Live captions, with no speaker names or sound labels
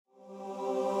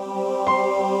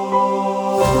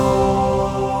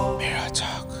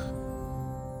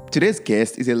Today's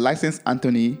guest is a licensed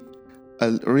attorney,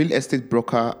 a real estate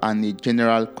broker, and a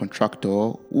general contractor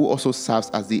who also serves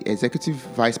as the executive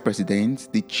vice president,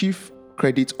 the chief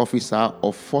credit officer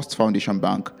of First Foundation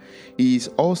Bank. He is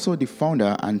also the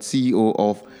founder and CEO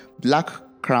of Black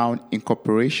Crown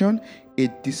Incorporation, a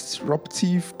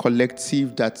disruptive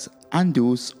collective that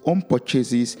handles home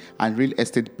purchases and real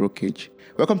estate brokerage.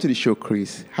 Welcome to the show,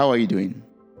 Chris. How are you doing?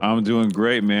 I'm doing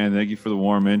great, man. Thank you for the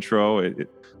warm intro.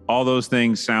 All those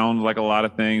things sound like a lot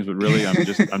of things, but really, I'm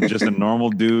just a normal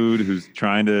dude who's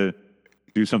trying to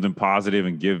do something positive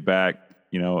and give back.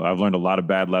 You know, I've learned a lot of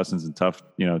bad lessons and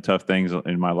tough things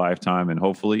in my lifetime, and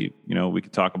hopefully, we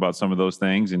can talk about some of those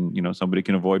things, and somebody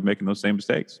can avoid making those same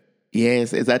mistakes.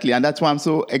 Yes, exactly. And that's why I'm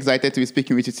so excited to be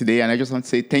speaking with you today. And I just want to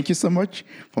say thank you so much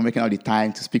for making all the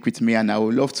time to speak with me. And I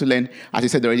would love to learn, as you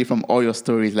said already, from all your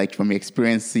stories, like from your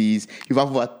experiences. You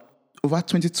have over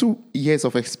 22 years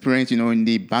of experience, in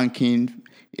the banking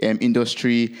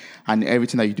industry and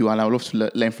everything that you do. And I would love to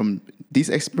learn from this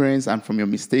experience and from your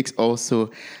mistakes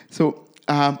also. So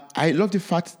I love the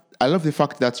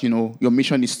fact that, your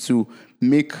mission is to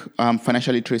make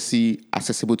financial literacy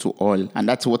accessible to all. And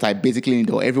that's what I basically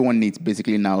need, or everyone needs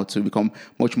basically now, to become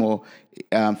much more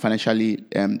financially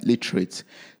literate.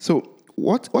 So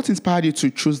what inspired you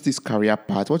to choose this career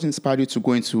path? What inspired you to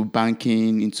go into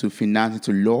banking, into finance,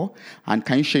 into law? And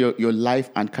can you share your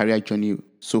life and career journey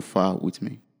so far with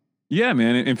me? Yeah,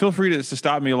 man. And feel free to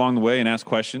stop me along the way and ask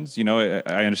questions. I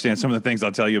understand some of the things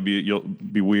I'll tell you you'll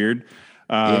be weird.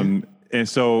 And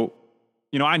so,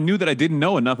 I knew that I didn't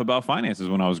know enough about finances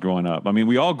when I was growing up. I mean,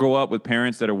 we all grow up with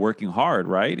parents that are working hard,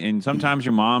 right? And sometimes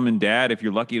your mom and dad, if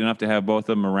you're lucky enough to have both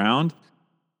of them around,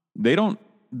 they don't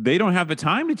have the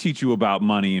time to teach you about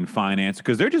money and finance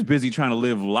because they're just busy trying to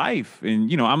live life. And,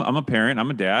 I'm a parent,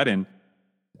 I'm a dad, and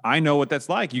I know what that's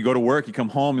like. You go to work, you come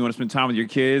home, you want to spend time with your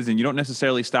kids, and you don't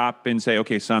necessarily stop and say,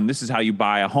 okay, son, this is how you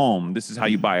buy a home. This is how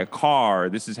you buy a car.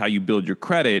 This is how you build your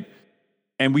credit.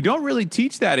 And we don't really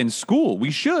teach that in school.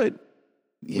 We should.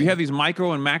 Yeah. We have these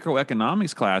micro and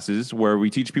macroeconomics classes where we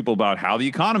teach people about how the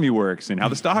economy works and how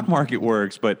the stock market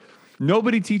works, but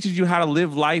nobody teaches you how to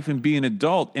live life and be an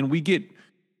adult. And we get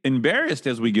embarrassed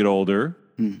as we get older,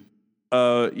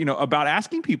 about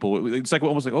asking people. It's like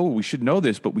almost like, oh, we should know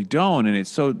this, but we don't. And it's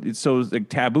so like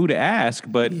taboo to ask,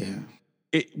 but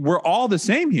we're all the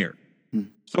same here.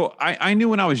 So I knew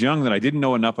when I was young that I didn't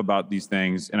know enough about these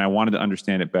things, and I wanted to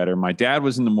understand it better. My dad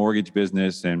was in the mortgage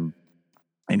business, and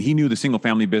he knew the single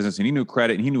family business, and he knew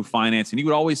credit, and he knew finance, and he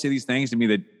would always say these things to me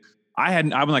that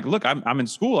I'm like, look, I'm in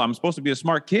school. I'm supposed to be a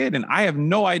smart kid, and I have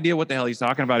no idea what the hell he's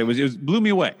talking about. It blew me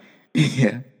away.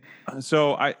 Yeah.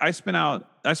 So I spent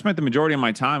the majority of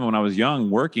my time when I was young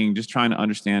working, just trying to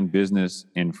understand business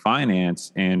and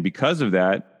finance, and because of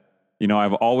that,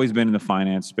 I've always been in the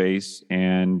finance space,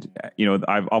 and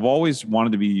I've always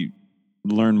wanted to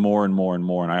learn more and more and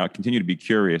more, and I continue to be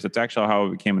curious. That's actually how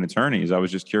I became an attorney. Is I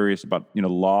was just curious about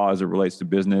law as it relates to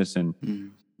business, and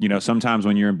sometimes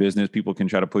when you're in business, people can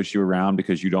try to push you around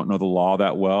because you don't know the law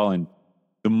that well, and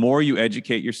the more you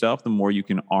educate yourself, the more you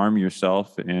can arm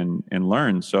yourself and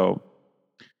learn. So,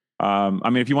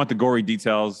 if you want the gory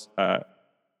details.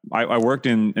 I worked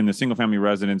in the single family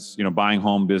residence, buying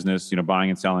home business, buying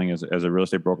and selling as a real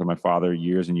estate broker with my father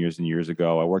years and years and years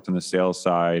ago. I worked on the sales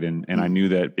side, and I knew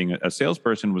that being a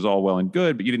salesperson was all well and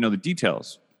good, but you didn't know the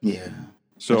details. Yeah.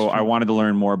 So I wanted to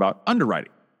learn more about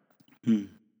underwriting.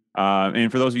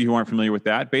 And for those of you who aren't familiar with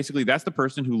that, basically that's the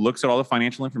person who looks at all the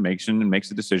financial information and makes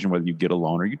the decision whether you get a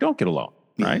loan or you don't get a loan,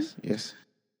 right? Yes.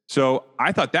 So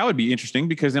I thought that would be interesting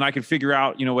because then I could figure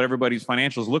out, what everybody's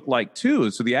financials look like too.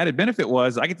 So the added benefit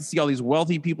was I get to see all these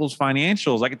wealthy people's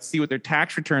financials. I get to see what their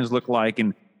tax returns look like.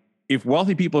 And if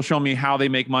wealthy people show me how they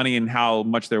make money and how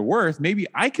much they're worth, maybe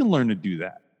I can learn to do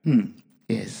that.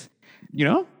 Yes.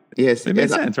 Yes. It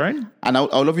makes sense, right? And I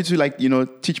would love you to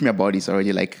teach me about this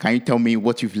already. Like, can you tell me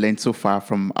what you've learned so far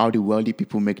from how the wealthy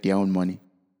people make their own money?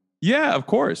 Yeah, of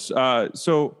course.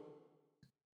 So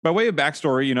by way of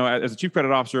backstory, as a chief credit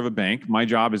officer of a bank, my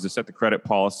job is to set the credit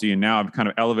policy. And now I've kind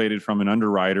of elevated from an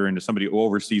underwriter into somebody who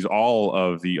oversees all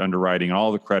of the underwriting and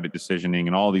all the credit decisioning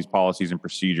and all these policies and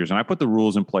procedures. And I put the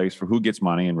rules in place for who gets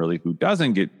money and really who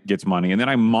doesn't gets money. And then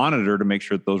I monitor to make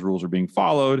sure that those rules are being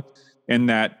followed and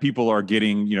that people are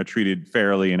getting, treated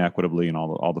fairly and equitably and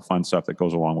all the fun stuff that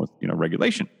goes along with,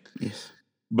 regulation. Yes.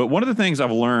 But one of the things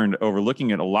I've learned over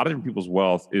looking at a lot of different people's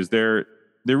wealth is there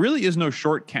really is no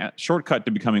shortcut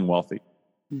to becoming wealthy.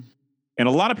 And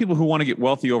a lot of people who want to get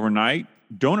wealthy overnight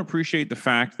don't appreciate the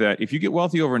fact that if you get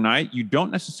wealthy overnight, you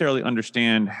don't necessarily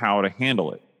understand how to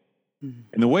handle it.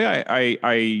 And the way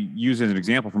I use as an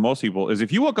example for most people is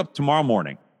if you woke up tomorrow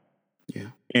morning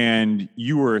and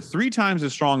you were 3 times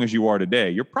as strong as you are today,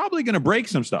 you're probably going to break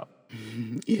some stuff.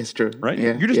 Yes, true. Right?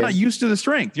 Yeah, You're just not used to the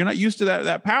strength. You're not used to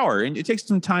that power, and it takes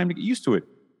some time to get used to it.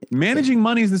 Managing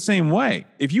money is the same way.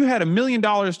 If you had $1 million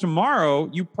tomorrow,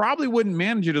 you probably wouldn't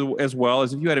manage it as well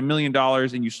as if you had $1 million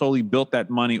and you slowly built that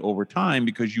money over time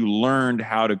because you learned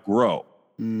how to grow.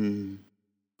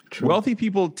 True. Wealthy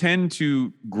people tend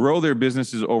to grow their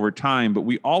businesses over time, but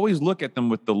we always look at them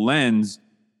with the lens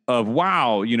of,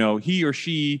 wow, he or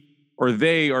she or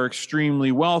they are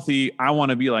extremely wealthy. I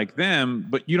want to be like them,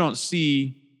 but you don't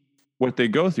see what they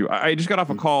go through. I just got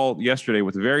off a call yesterday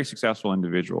with a very successful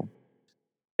individual.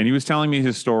 And he was telling me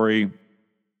his story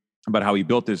about how he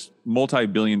built this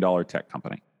multi-billion-dollar tech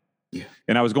company. Yeah.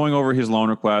 And I was going over his loan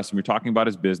request, and we were talking about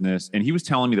his business. And he was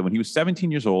telling me that when he was 17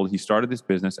 years old, he started this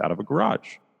business out of a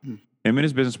garage. Him and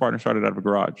his business partner started out of a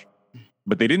garage.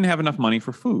 But they didn't have enough money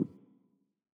for food.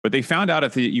 But they found out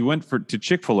if you went to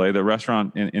Chick-fil-A, the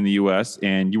restaurant in the U.S.,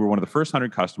 and you were one of the first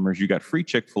 100 customers, you got free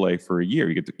Chick-fil-A for a year.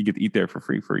 You get to eat there for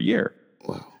free for a year.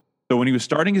 Wow. So when he was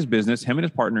starting his business, him and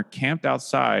his partner camped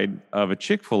outside of a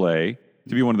Chick-fil-A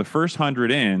to be one of the first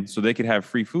 100 in so they could have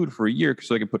free food for a year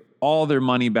so they could put all their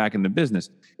money back in the business.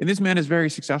 And this man is very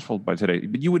successful by today,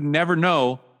 but you would never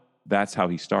know that's how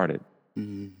he started.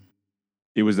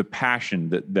 It was the passion,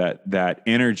 that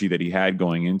energy that he had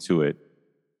going into it.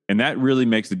 And that really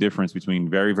makes the difference between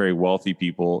very, very wealthy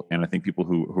people and I think people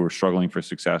who are struggling for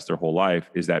success their whole life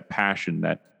is that passion,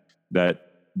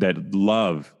 that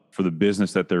love for the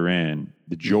business that they're in,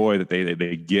 the joy that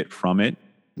they get from it.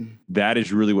 That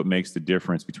is really what makes the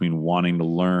difference between wanting to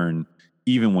learn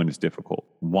even when it's difficult,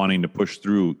 wanting to push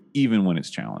through even when it's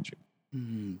challenging.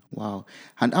 Wow.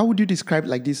 And how would you describe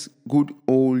like this good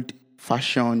old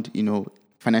fashioned,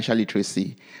 financial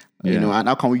literacy? And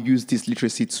how can we use this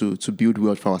literacy to build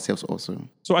wealth for ourselves also?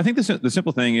 So I think the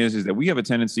simple thing is that we have a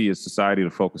tendency as society to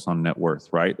focus on net worth,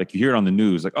 right? Like you hear it on the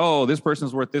news, like, oh, this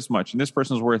person's worth this much and this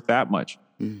person's worth that much.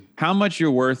 How much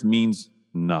you're worth means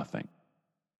nothing.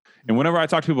 And whenever I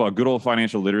talk to people about good old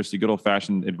financial literacy, good old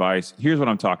fashioned advice, here's what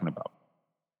I'm talking about.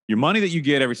 Your money that you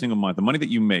get every single month, the money that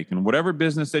you make, and whatever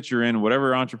business that you're in,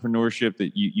 whatever entrepreneurship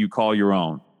that you call your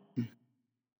own,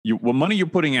 what money you're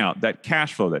putting out, that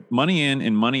cash flow, that money in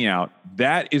and money out,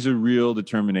 that is a real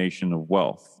determination of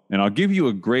wealth. And I'll give you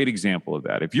a great example of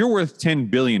that. If you're worth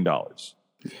 $10 billion,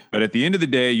 but at the end of the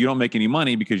day, you don't make any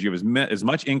money because you have as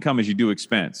much income as you do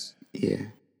expense. Yeah.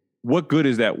 What good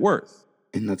is that worth?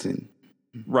 And nothing.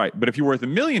 Right. But if you're worth $1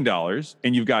 million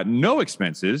and you've got no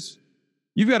expenses,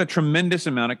 you've got a tremendous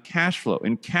amount of cash flow.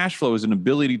 And cash flow is an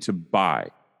ability to buy.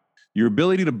 Your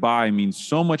ability to buy means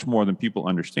so much more than people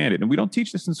understand it. And we don't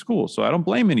teach this in school, so I don't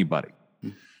blame anybody.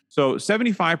 So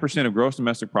 75% of gross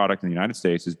domestic product in the United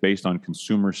States is based on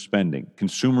consumer spending,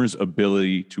 consumers'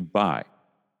 ability to buy.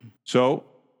 So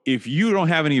if you don't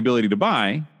have any ability to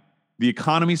buy, the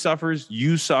economy suffers,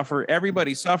 you suffer,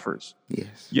 everybody suffers.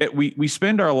 Yes. Yet we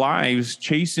spend our lives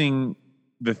chasing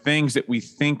the things that we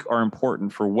think are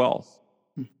important for wealth.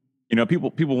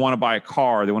 People want to buy a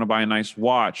car, they want to buy a nice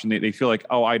watch, and they feel like,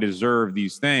 oh, I deserve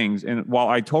these things. And while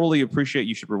I totally appreciate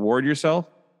you should reward yourself,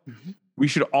 we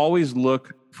should always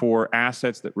look for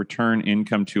assets that return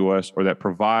income to us or that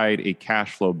provide a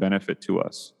cash flow benefit to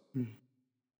us.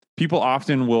 People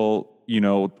often will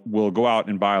go out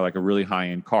and buy like a really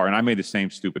high-end car. And I made the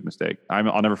same stupid mistake.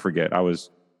 I'll never forget. I was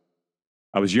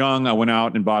young. I went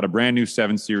out and bought a brand new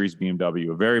 7 Series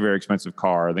BMW, a very, very expensive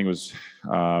car. I think it was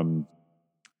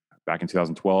back in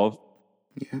 2012.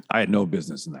 Yeah. I had no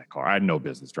business in that car. I had no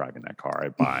business driving that car,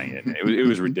 buying it. It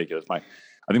was ridiculous. I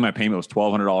think my payment was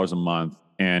 $1,200 a month.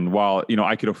 And while,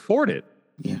 I could afford it,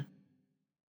 some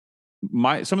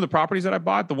of the properties that I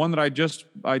bought, the one that I just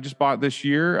bought this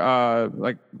year,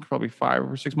 like probably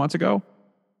 5 or 6 months ago,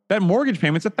 that mortgage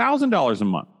payment's $1,000 a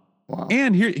month. Wow.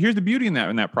 And here's the beauty in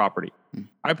that property.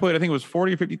 I think it was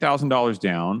 $40,000 or $50,000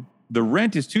 down. The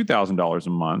rent is $2,000 a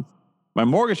month. My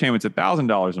mortgage payment's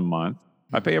 $1,000 a month.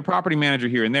 I pay a property manager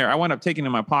here and there. I wound up taking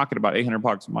in my pocket about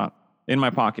 $800 a month in my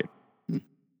pocket.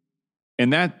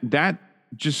 And that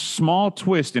just small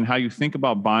twist in how you think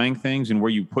about buying things and where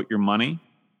you put your money.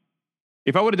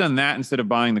 If I would have done that instead of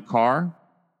buying the car,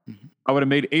 I would have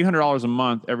made $800 a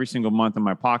month every single month in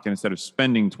my pocket instead of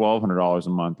spending $1,200 a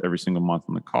month every single month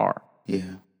on the car.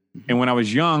 Yeah. And when I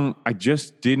was young, I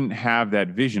just didn't have that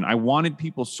vision. I wanted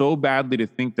people so badly to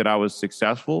think that I was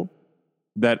successful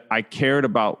that I cared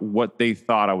about what they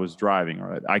thought I was driving,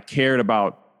 or I cared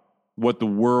about what the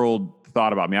world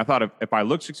thought about me. I thought if I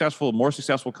look successful, more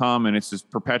successful come, and it's this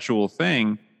perpetual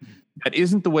thing. That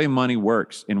isn't the way money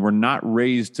works, and we're not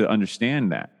raised to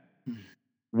understand that.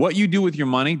 What you do with your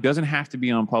money doesn't have to be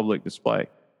on public display.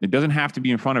 It doesn't have to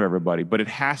be in front of everybody, but it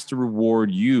has to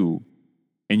reward you,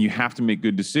 and you have to make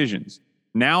good decisions.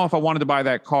 Now, if I wanted to buy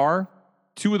that car,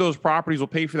 2 of those properties will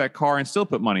pay for that car and still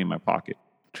put money in my pocket.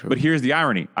 True. But here's the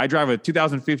irony. I drive a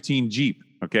 2015 Jeep,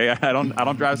 okay? I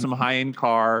don't drive some high-end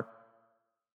car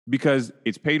because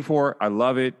it's paid for. I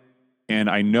love it. And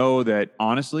I know that,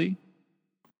 honestly,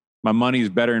 my money is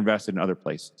better invested in other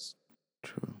places.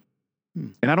 True.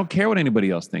 And I don't care what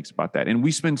anybody else thinks about that. And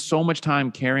we spend so much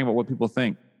time caring about what people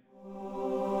think.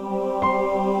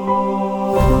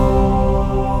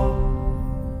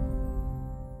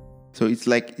 So it's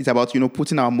about,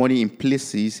 putting our money in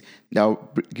places that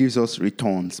gives us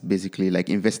returns, basically, like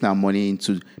investing our money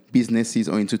into businesses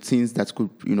or into things that could,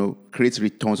 create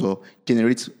returns or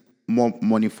generate more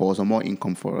money for us or more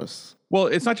income for us. Well,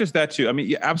 it's not just that too. I mean,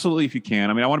 yeah, absolutely, if you can.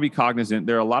 I mean, I want to be cognizant.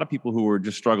 There are a lot of people who are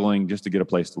just struggling just to get a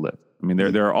place to live. I mean,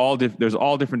 there are all there's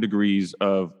all different degrees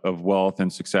of wealth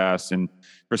and success, and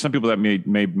for some people that may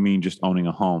mean just owning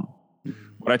a home.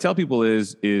 What I tell people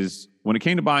is when it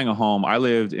came to buying a home, I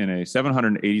lived in a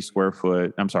 580 square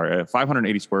foot,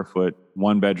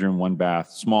 1 bedroom, 1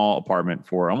 bath, small apartment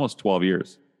for almost 12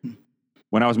 years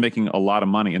when I was making a lot of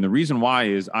money. And the reason why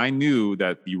is I knew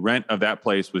that the rent of that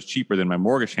place was cheaper than my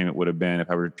mortgage payment would have been if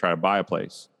I were to try to buy a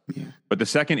place. Yeah. But the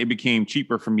second it became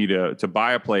cheaper for me to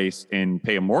buy a place and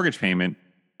pay a mortgage payment,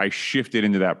 I shifted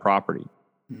into that property.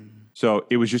 So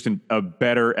it was just a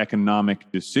better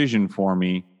economic decision for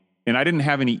me. And I didn't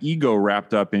have any ego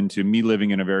wrapped up into me living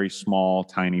in a very small,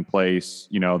 tiny place,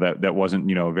 that wasn't,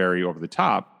 very over the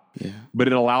top. Yeah. But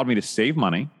it allowed me to save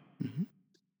money. Mm-hmm.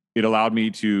 It allowed me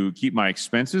to keep my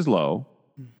expenses low,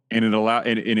 and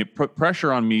it put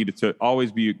pressure on me to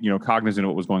always be, cognizant of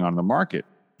what was going on in the market.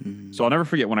 Mm-hmm. So I'll never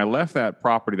forget when I left that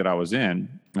property that I was in.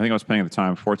 I think I was paying at the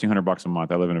time $1,400 a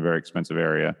month. I live in a very expensive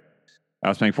area. I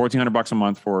was paying $1,400 a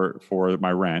month for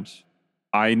my rent.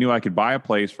 I knew I could buy a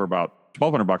place for about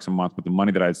 $1,200 a month with the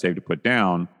money that I had saved to put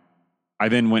down. I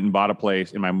then went and bought a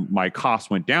place, and my cost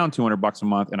went down $200 a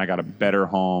month, and I got a better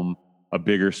home, a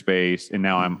bigger space, and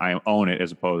now I own it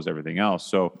as opposed to everything else.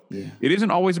 So It isn't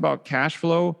always about cash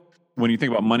flow. When you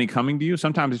think about money coming to you,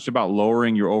 sometimes it's about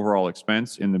lowering your overall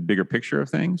expense in the bigger picture of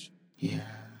things. Yeah.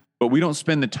 But we don't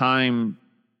spend the time.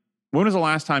 When was the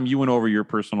last time you went over your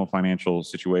personal financial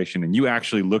situation and you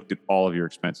actually looked at all of your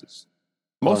expenses?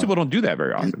 Most people don't do that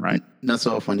very often, right? Not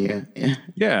so often, yeah.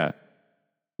 Yeah.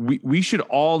 We should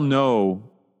all know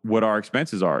what our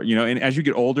expenses are, and as you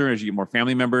get older, as you get more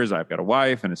family members, I've got a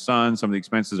wife and a son, some of the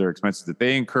expenses are expenses that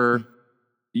they incur.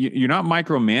 You're not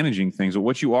micromanaging things, but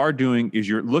what you are doing is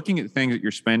you're looking at things that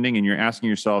you're spending and you're asking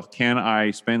yourself, can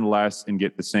I spend less and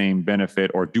get the same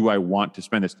benefit, or do I want to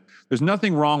spend this? There's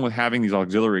nothing wrong with having these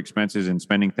auxiliary expenses and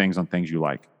spending things on things you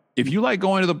like. If you like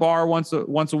going to the bar once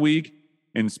a week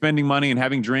and spending money and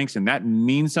having drinks, and that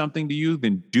means something to you,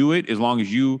 then do it, as long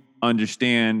as you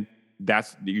understand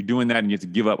that you're doing that and you have to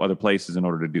give up other places in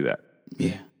order to do that.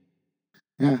 Yeah.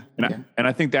 And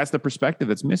I think that's the perspective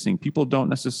that's missing. People don't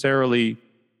necessarily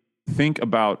think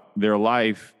about their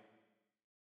life.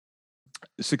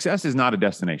 Success is not a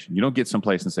destination. You don't get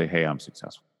someplace and say, hey, I'm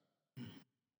successful.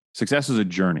 Success is a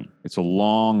journey. It's a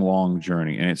long, long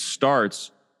journey. And it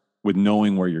starts with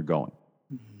knowing where you're going.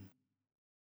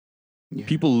 Yeah.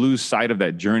 People lose sight of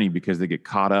that journey because they get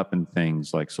caught up in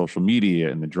things like social media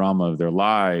and the drama of their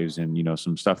lives and,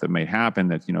 some stuff that may happen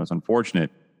that, is unfortunate.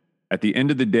 At the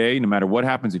end of the day, no matter what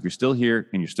happens, if you're still here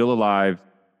and you're still alive,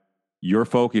 your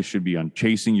focus should be on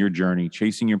chasing your journey,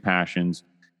 chasing your passions,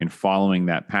 and following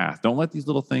that path. Don't let these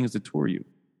little things detour you.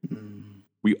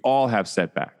 We all have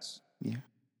setbacks. Yeah.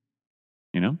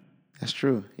 That's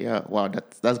true. Yeah. Wow.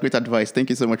 That's great advice. Thank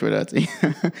you so much for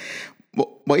that.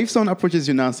 But if someone approaches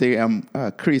you now and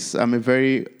say, Chris, I'm a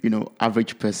very,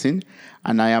 average person,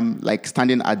 and I am like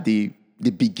standing at the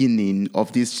beginning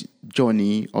of this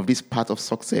journey, of this path of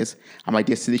success, and my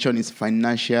destination is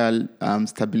financial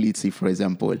stability, for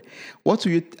example, what do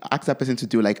you ask that person to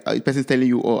do? Like a person's telling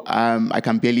you, I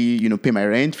can barely, pay my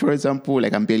rent, for example, I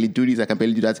can barely do this, I can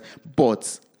barely do that,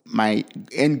 but my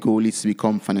end goal is to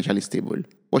become financially stable.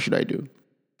 What should I do?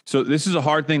 So this is a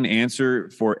hard thing to answer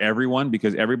for everyone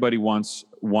because everybody wants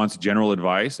general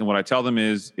advice. And what I tell them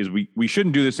is we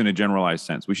shouldn't do this in a generalized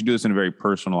sense. We should do this in a very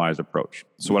personalized approach.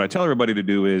 So what I tell everybody to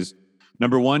do is,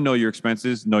 number one, know your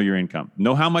expenses, know your income.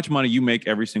 Know how much money you make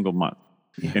every single month.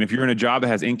 Yeah. And if you're in a job that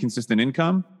has inconsistent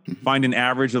income, find an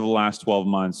average of the last 12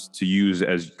 months to use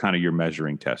as kind of your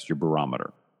measuring test, your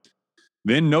barometer.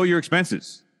 Then know your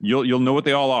expenses. You'll know what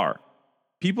they all are.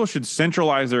 People should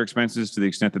centralize their expenses to the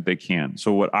extent that they can.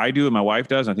 So what I do and my wife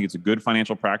does, I think it's a good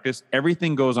financial practice.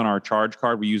 Everything goes on our charge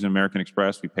card. We use an American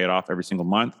Express. We pay it off every single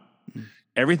month.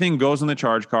 Everything goes on the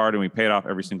charge card and we pay it off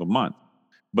every single month.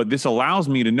 But this allows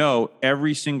me to know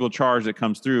every single charge that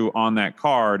comes through on that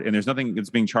card, and there's nothing that's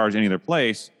being charged any other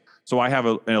place. So I have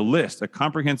a list, a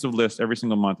comprehensive list every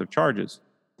single month of charges.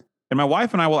 And my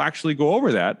wife and I will actually go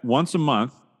over that once a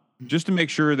month just to make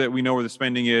sure that we know where the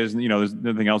spending is and, there's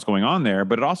nothing else going on there.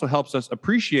 But it also helps us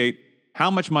appreciate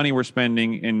how much money we're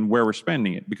spending and where we're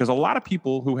spending it. Because a lot of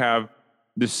people who have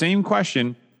the same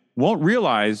question won't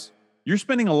realize you're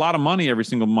spending a lot of money every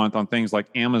single month on things like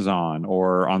Amazon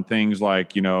or on things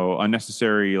like,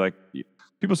 unnecessary, like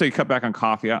people say cut back on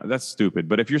coffee. That's stupid.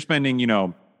 But if you're spending,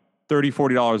 $30,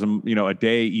 $40 a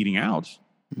day eating out,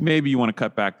 maybe you want to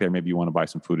cut back there. Maybe you want to buy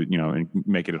some food, and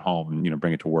make it at home and,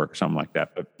 bring it to work or something like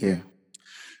that. But yeah,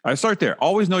 I start there.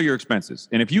 Always know your expenses.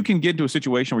 And if you can get into a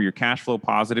situation where you're cash flow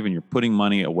positive and you're putting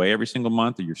money away every single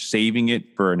month, or you're saving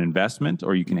it for an investment,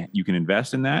 or you can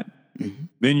invest in that,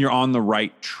 then you're on the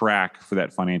right track for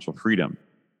that financial freedom.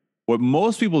 What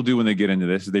most people do when they get into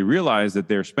this is they realize that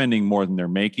they're spending more than they're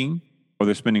making, or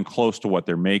they're spending close to what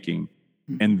they're making.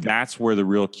 And that's where the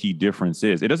real key difference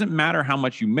is. It doesn't matter how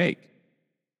much you make,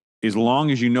 as long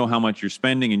as you know how much you're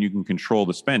spending and you can control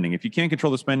the spending. If you can't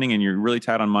control the spending and you're really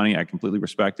tight on money, I completely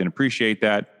respect and appreciate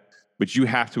that. But you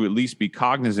have to at least be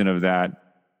cognizant of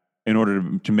that in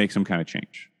order to make some kind of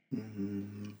change.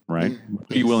 Right?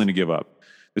 What are you willing to give up?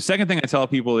 The second thing I tell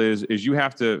people is you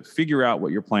have to figure out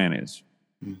what your plan is.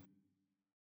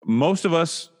 Most of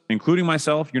us, including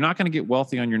myself, you're not going to get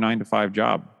wealthy on your 9-to-5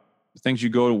 job. The things you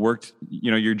go to work,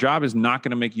 your job is not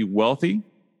going to make you wealthy.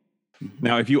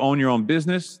 Now, if you own your own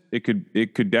business, it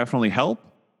could definitely help.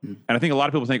 And I think a lot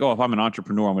of people think, if I'm an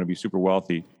entrepreneur, I'm going to be super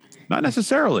wealthy. Not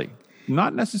necessarily.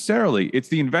 Not necessarily. It's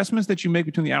the investments that you make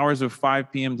between the hours of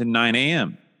 5 p.m. to 9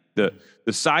 a.m. The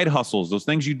side hustles, those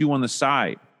things you do on the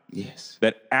side. Yes.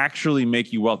 That actually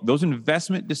make you wealthy. Those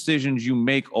investment decisions you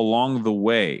make along the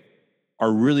way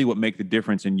are really what make the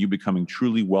difference in you becoming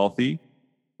truly wealthy,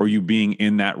 or you being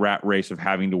in that rat race of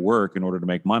having to work in order to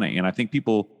make money. And I think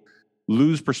people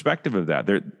lose perspective of that.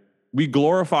 We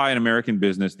glorify in American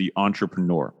business the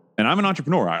entrepreneur. And I'm an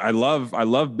entrepreneur. I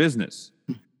love business.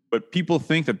 But people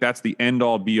think that that's the end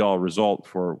all be all result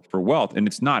for wealth. And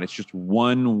it's not. It's just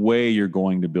one way you're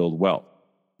going to build wealth.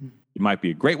 It might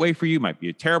be a great way for you, might be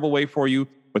a terrible way for you,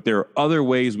 but there are other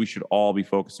ways we should all be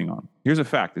focusing on. Here's a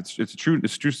fact. It's a true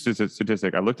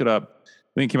statistic. I looked it up.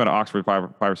 I think it came out of Oxford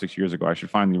five or 6 years ago. I should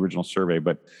find the original survey,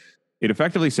 but it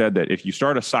effectively said that if you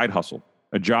start a side hustle,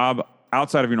 a job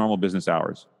outside of your normal business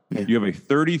hours, you have a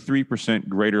 33%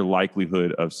 greater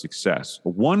likelihood of success, a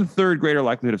 1/3 greater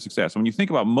likelihood of success. When you think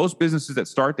about most businesses that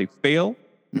start, they fail.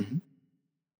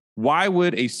 Why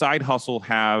would a side hustle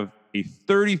have a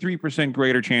 33%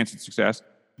 greater chance of success?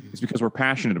 It's because we're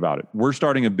passionate about it. We're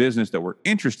starting a business that we're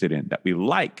interested in, that we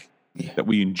like, that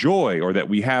we enjoy, or that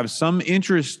we have some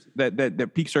interest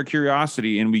that piques our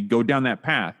curiosity, and we go down that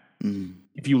path.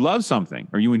 If you love something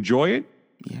or you enjoy it,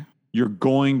 you're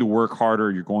going to work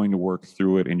harder, you're going to work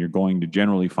through it, and you're going to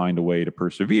generally find a way to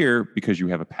persevere because you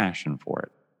have a passion for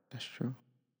it. That's true.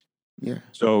 Yeah.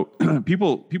 So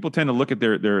people tend to look at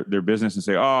their business and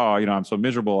say, I'm so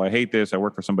miserable. I hate this. I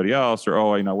work for somebody else, or,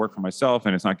 I work for myself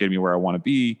and it's not getting me where I want to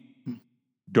be.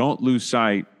 Don't lose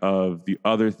sight of the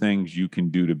other things you can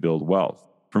do to build wealth.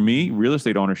 For me, real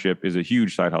estate ownership is a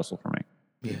huge side hustle for me.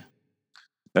 Yeah.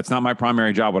 That's not my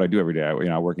primary job, what I do every day.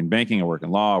 I work in banking, I work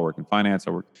in law, I work in finance,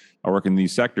 I work in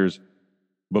these sectors.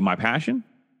 But my passion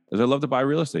is I love to buy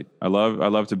real estate. I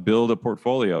love to build a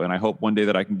portfolio. And I hope one day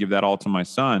that I can give that all to my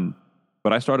son.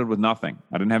 But I started with nothing.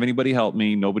 I didn't have anybody help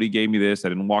me. Nobody gave me this. I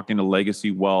didn't walk into legacy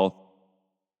wealth.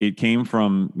 It came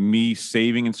from me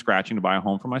saving and scratching to buy a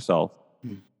home for myself,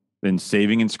 then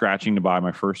saving and scratching to buy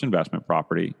my first investment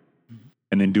property,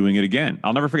 and then doing it again.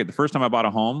 I'll never forget the first time I bought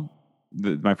a home,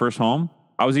 my first home,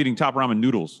 I was eating Top Ramen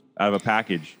noodles out of a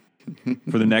package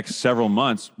for the next several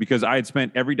months because I had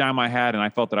spent every dime I had, and I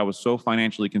felt that I was so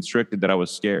financially constricted that I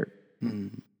was scared.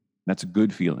 That's a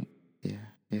good feeling. Yeah.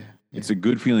 It's a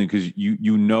good feeling because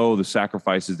you know the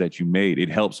sacrifices that you made. It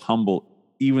helps humble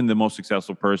even the most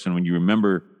successful person when you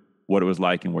remember what it was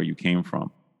like and where you came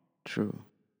from. True.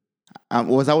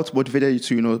 Was that what motivated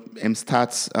you to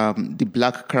start the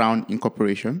Black Crown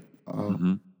Incorporation?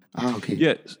 Okay.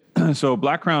 Yeah. So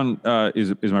Black Crown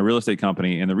is my real estate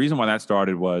company, and the reason why that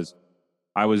started was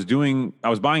I was buying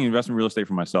investment real estate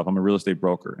for myself. I'm a real estate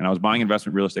broker, and I was buying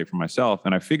investment real estate for myself,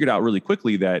 and I figured out really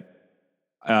quickly that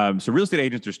so real estate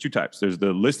agents, there's two types. There's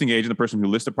the listing agent, the person who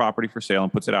lists a property for sale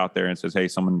and puts it out there and says, hey,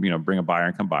 someone, bring a buyer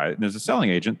and come buy it. And there's a selling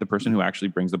agent, the person who actually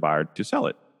brings the buyer to sell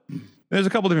it. There's a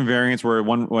couple different variants where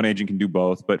one agent can do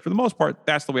both, but for the most part,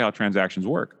 that's the way how transactions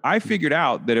work. I figured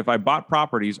out that if I bought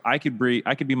properties, I could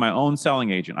be my own selling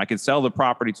agent. I could sell the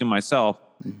property to myself,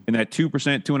 and that 2%,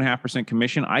 2.5%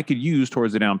 commission I could use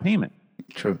towards the down payment.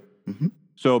 True. Mm-hmm.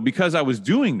 So because I was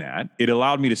doing that, it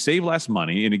allowed me to save less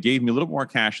money, and it gave me a little more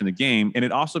cash in the game, and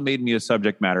it also made me a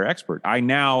subject matter expert. I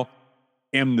now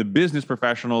am the business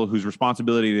professional whose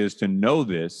responsibility it is to know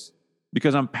this,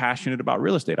 because I'm passionate about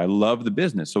real estate. I love the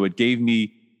business. So it gave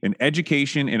me an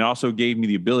education and also gave me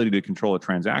the ability to control a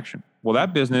transaction. Well,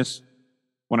 that business,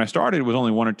 when I started, was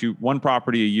only one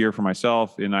property a year for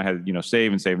myself. And I had,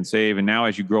 save and save and save. And now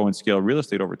as you grow and scale real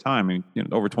estate over time,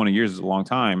 over 20 years is a long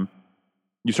time,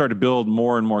 you start to build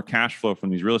more and more cash flow from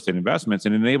these real estate investments,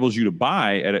 and it enables you to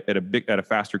buy at a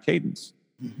faster cadence.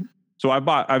 Mm-hmm. So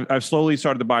I've slowly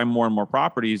started to buy more and more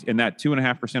properties, and that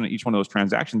 2.5% of each one of those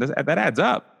transactions, that adds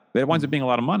up. That winds up being a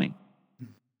lot of money.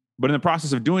 But in the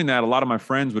process of doing that, a lot of my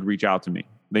friends would reach out to me.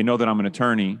 They know that I'm an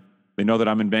attorney. They know that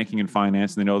I'm in banking and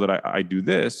finance. And they know that I do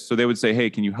this. So they would say, hey,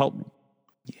 can you help me?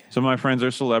 Yeah. Some of my friends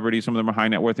are celebrities. Some of them are high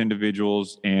net worth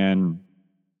individuals. And,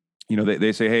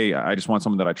 they say, hey, I just want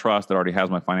someone that I trust that already has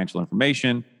my financial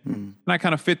information. And I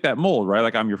kind of fit that mold, right?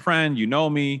 Like, I'm your friend. You know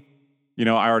me. I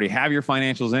already have your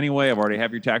financials anyway. I've already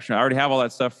have your tax return. I already have all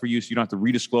that stuff for you. So you don't have to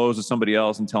redisclose to somebody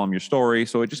else and tell them your story.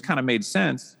 So it just kind of made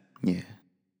sense. Yeah.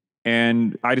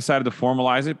 And I decided to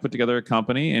formalize it, put together a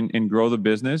company and grow the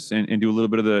business and do a little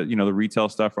bit of the retail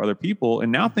stuff for other people.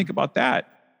 And now think about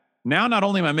that. Now, not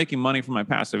only am I making money from my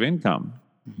passive income,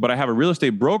 but I have a real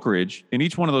estate brokerage. In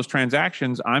each one of those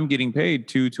transactions, I'm getting paid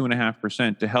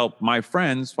 2.5% to help my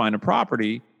friends find a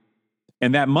property.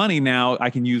 And that money now I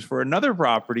can use for another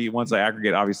property once I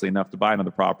aggregate, obviously, enough to buy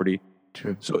another property.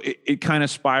 True. So it kind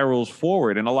of spirals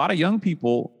forward. And a lot of young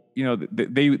people,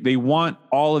 they want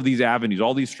all of these avenues,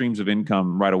 all these streams of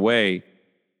income right away.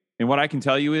 And what I can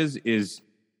tell you is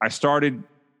I started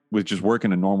with just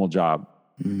working a normal job,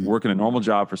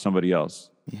 for somebody else.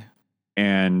 Yeah.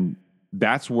 And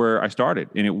that's where I started.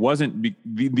 And it wasn't,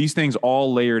 these things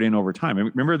all layered in over time.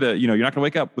 Remember you're not going to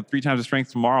wake up with 3 times the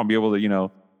strength tomorrow and be able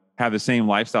to, have the same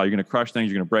lifestyle. You're going to crush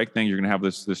things. You're going to break things. You're going to have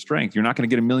this strength. You're not going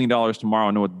to get $1 million tomorrow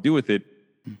and know what to do with it.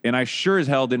 And I sure as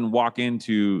hell didn't walk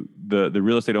into the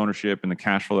real estate ownership and the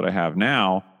cash flow that I have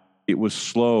now. It was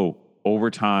slow over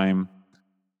time,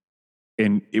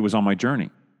 and it was on my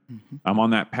journey. Mm-hmm. I'm on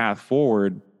that path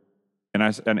forward,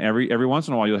 and every once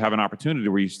in a while you'll have an opportunity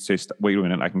where you say, "Wait a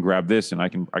minute, I can grab this, and I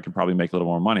can probably make a little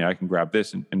more money. I can grab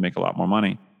this and make a lot more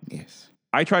money." Yes.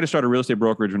 I tried to start a real estate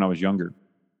brokerage when I was younger,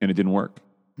 and it didn't work.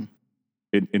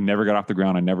 It never got off the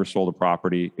ground. I never sold a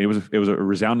property. It was a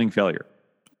resounding failure.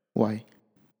 Why?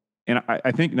 And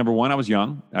I think, number one, I was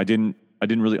young. I didn't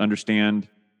really understand.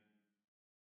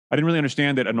 I didn't really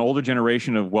understand that an older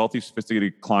generation of wealthy,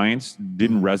 sophisticated clients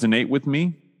didn't resonate with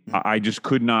me. I just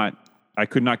could not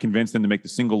convince them to make the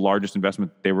single largest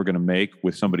investment they were going to make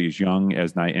with somebody as young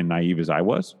and naive as I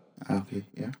was. Okay,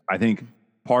 yeah. I think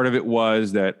part of it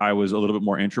was that I was a little bit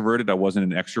more introverted. I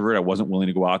wasn't an extrovert. I wasn't willing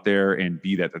to go out there and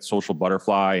be that social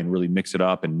butterfly and really mix it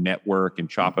up and network and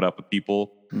chop it up with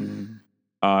people. Mm.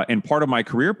 And part of my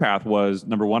career path was,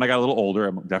 number one, I got a little older.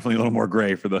 I'm definitely a little more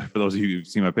gray for those of you who've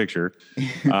seen my picture.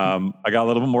 I got a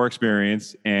little bit more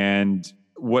experience. And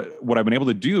what I've been able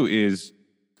to do is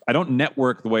I don't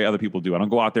network the way other people do. I don't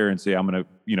go out there and say, I'm going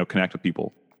to, connect with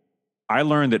people. I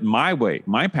learned that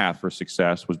my path for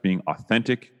success was being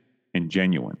authentic and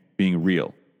genuine, being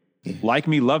real. Yeah. Like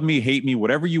me, love me, hate me,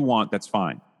 whatever you want, that's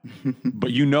fine.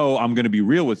 But I'm going to be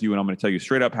real with you, and I'm going to tell you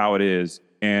straight up how it is.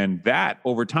 And that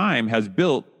over time has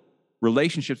built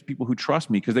relationships with people who trust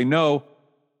me, because they know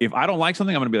if I don't like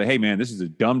something, I'm going to be like, hey man, this is a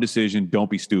dumb decision. Don't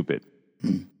be stupid.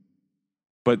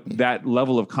 But that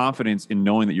level of confidence in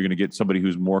knowing that you're going to get somebody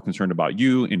who's more concerned about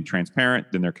you and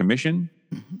transparent than their commission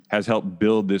has helped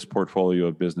build this portfolio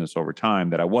of business over time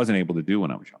that I wasn't able to do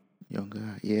when I was young.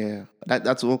 Younger, yeah.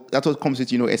 That's what comes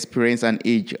with, experience and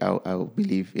age, I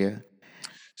believe, yeah.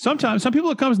 Sometimes, some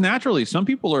people it comes naturally. Some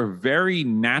people are very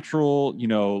natural,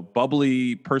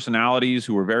 bubbly personalities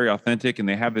who are very authentic, and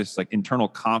they have this like internal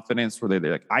confidence where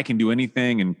they're like, I can do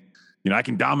anything, and I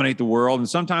can dominate the world. And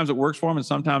sometimes it works for them, and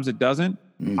sometimes it doesn't.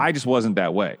 I just wasn't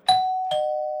that way.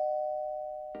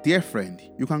 Dear friend,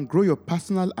 you can grow your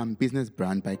personal and business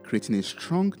brand by creating a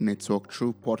strong network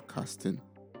through podcasting.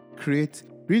 Create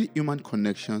real human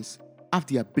connections, have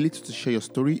the ability to share your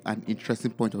story and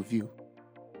interesting point of view.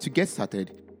 To get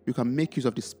started, you can make use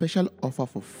of the special offer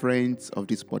for friends of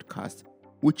this podcast,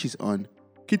 which is on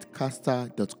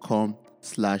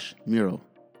kitcaster.com/mirror.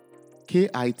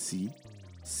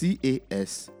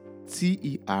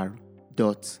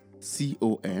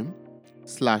 KITCASTER.com/mirror.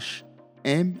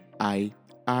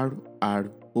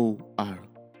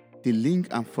 The link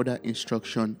and further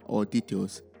instruction or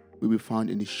details will be found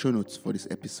in the show notes for this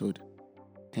episode.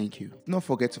 Thank you. Don't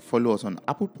forget to follow us on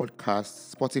Apple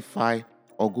Podcasts, Spotify,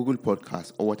 or Google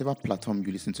Podcasts, or whatever platform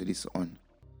you listen to this on.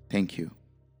 Thank you.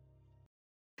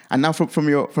 And now from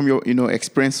your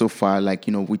experience so far,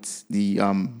 with the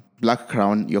Black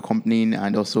Crown, your company,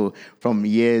 and also from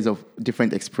years of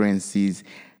different experiences,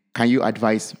 can you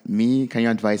advise me? Can you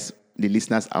advise the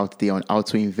listeners out there on how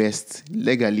to invest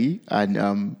legally and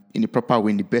in the proper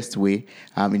way, in the best way,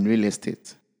 in real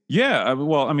estate? Yeah,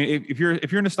 well, I mean, if you're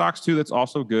into stocks too, that's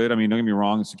also good. I mean, don't get me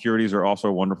wrong; securities are also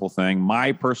a wonderful thing.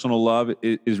 My personal love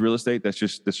is real estate. That's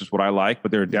just what I like.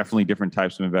 But there are definitely different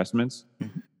types of investments.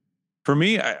 Mm-hmm. For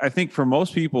me, I think for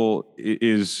most people,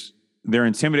 they're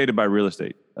intimidated by real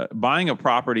estate. Buying a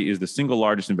property is the single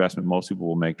largest investment most people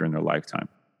will make during their lifetime,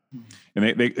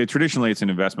 and they traditionally it's an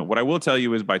investment. What I will tell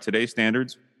you is, by today's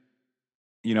standards,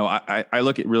 I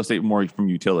look at real estate more from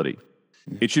utility.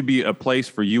 It should be a place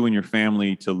for you and your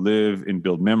family to live and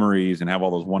build memories and have all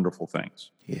those wonderful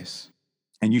things. Yes.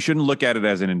 And you shouldn't look at it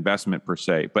as an investment per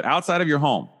se. But outside of your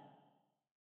home,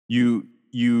 if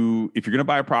you're going to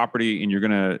buy a property and you're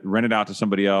going to rent it out to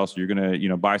somebody else, you're going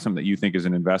to buy something that you think is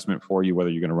an investment for you,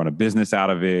 whether you're going to run a business out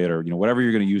of it or whatever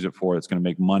you're going to use it for, that's going to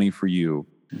make money for you.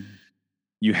 Mm-hmm.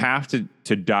 You have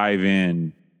to dive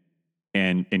in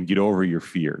and get over your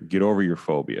fear, get over your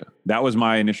phobia. That was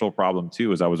my initial problem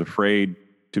too, is I was afraid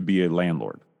to be a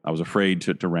landlord. I was afraid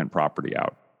to rent property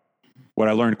out. What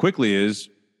I learned quickly is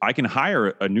I can hire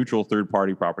a neutral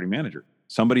third-party property manager,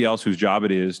 somebody else whose job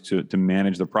it is to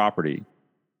manage the property,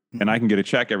 and I can get a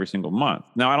check every single month.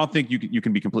 Now, I don't think you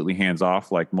can be completely hands-off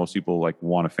like most people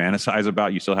want to fantasize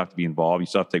about. You still have to be involved. You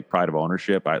still have to take pride of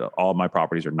ownership. All of my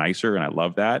properties are nicer, and I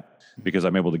love that because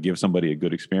I'm able to give somebody a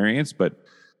good experience. But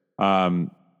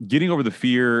getting over the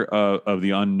fear of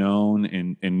the unknown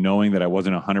and knowing that I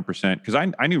wasn't 100%, because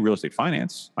I knew real estate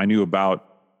finance. I knew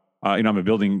about, I'm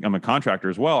a contractor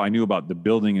as well. I knew about the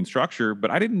building and structure,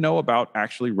 but I didn't know about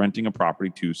actually renting a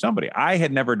property to somebody. I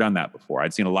had never done that before.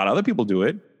 I'd seen a lot of other people do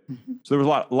it. Mm-hmm. So there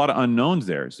was a lot of unknowns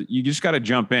there. So you just got to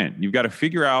jump in. You've got to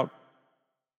figure out.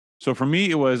 So for me,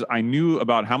 it was, I knew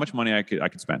about how much money I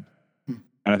could spend.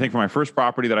 And I think for my first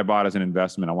property that I bought as an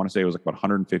investment, I want to say it was like about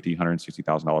 $150,000,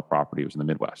 $160,000 property. It was in the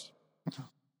Midwest.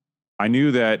 I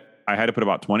knew that I had to put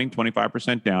about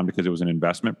 25% down because it was an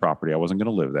investment property. I wasn't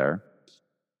going to live there.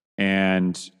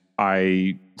 And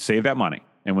I saved that money.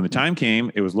 And when the time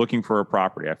came, it was looking for a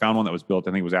property. I found one that was built,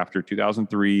 I think it was after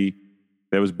 2003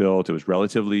 that was built. It was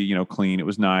relatively, clean. It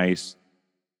was nice.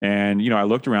 And, I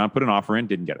looked around, put an offer in,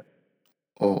 didn't get it.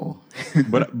 Oh,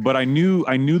 but I knew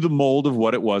the mold of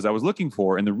what it was I was looking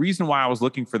for. And the reason why I was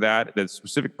looking for that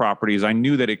specific property is I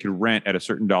knew that it could rent at a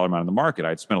certain dollar amount in the market.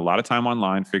 I'd spent a lot of time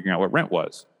online figuring out what rent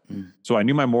was. So I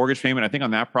knew my mortgage payment. I think on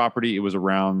that property, it was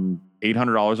around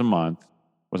 $800 a month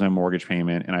was my mortgage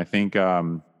payment. And I think,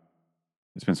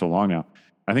 it's been so long now.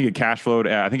 I think it cash flowed.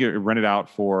 I think it rented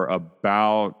out for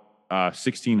about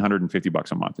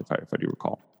 $1,650 a month, if I do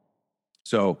recall.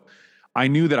 So I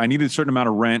knew that I needed a certain amount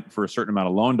of rent for a certain amount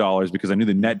of loan dollars because I knew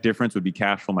the net difference would be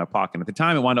cash flow in my pocket. And at the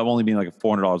time, it wound up only being like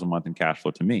 $400 a month in cash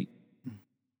flow to me.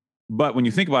 But when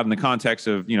you think about it in the context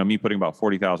of, me putting about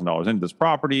 $40,000 into this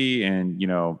property and,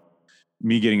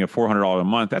 me getting a $400 a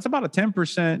month, that's about a 10%,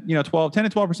 10 to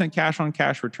 12% cash on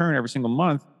cash return every single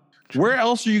month. Where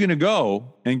else are you going to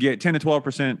go and get 10 to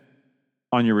 12%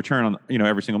 on your return on,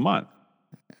 every single month?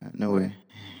 No way.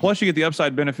 Plus, you get the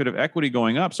upside benefit of equity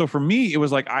going up. So for me, it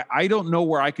was like, I don't know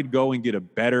where I could go and get a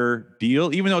better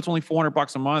deal, even though it's only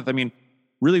 $400 a month. I mean,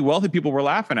 really wealthy people were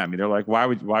laughing at me. They're like, why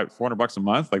 $400 a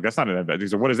month? Like, that's not an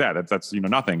investment. What is that? That's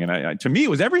nothing. And to me, it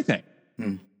was everything.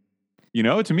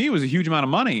 To me, it was a huge amount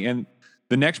of money. And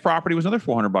the next property was another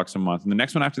 $400 a month. And the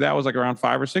next one after that was like around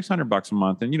 $500 or $600 a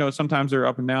month. And, sometimes they're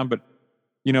up and down, but,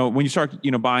 when you start,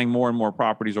 buying more and more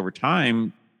properties over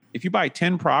time, if you buy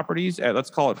 10 properties at, let's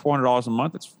call it $400 a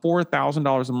month, it's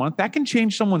 $4,000 a month. That can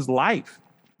change someone's life.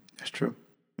 That's true.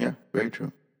 Yeah, very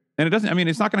true. And it's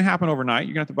not going to happen overnight.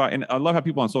 You're going to have to buy. And I love how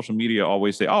people on social media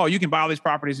always say, oh, you can buy all these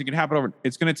properties. It can happen over.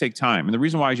 It's going to take time. And the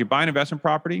reason why is you buy an investment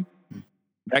property,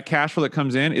 that cash flow that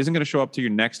comes in isn't going to show up to your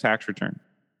next tax return.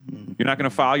 You're not going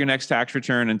to file your next tax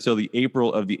return until the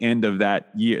April of the end of that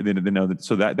year.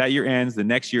 So that year ends, the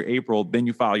next year, April, then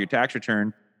you file your tax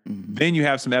return. Then you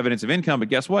have some evidence of income. But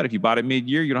guess what? If you bought it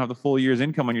mid-year, you don't have the full year's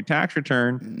income on your tax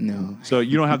return. No. So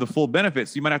you don't have the full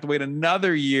benefits. So you might have to wait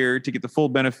another year to get the full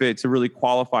benefit to really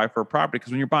qualify for a property.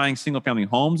 Because when you're buying single-family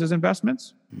homes as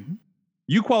investments,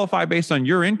 you qualify based on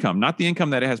your income, not the income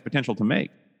that it has potential to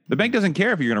make. The bank doesn't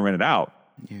care if you're going to rent it out.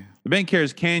 Yeah. The bank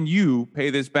cares, can you pay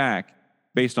this back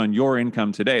based on your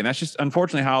income today? And that's just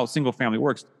unfortunately how single family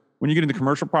works. When you get into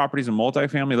commercial properties and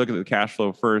multifamily, they look at the cash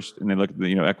flow first, and they look at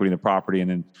the equity in the property, and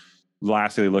then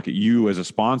lastly, they look at you as a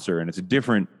sponsor, and it's a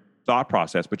different thought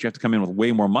process, but you have to come in with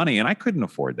way more money, and I couldn't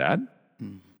afford that.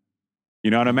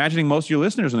 And I'm imagining most of your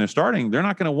listeners when they're starting, they're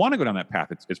not going to want to go down that path.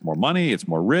 It's more money, it's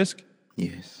more risk.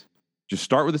 Yes. Just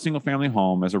start with a single family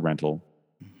home as a rental.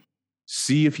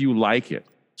 See if you like it.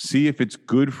 See if it's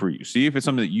good for you. See if it's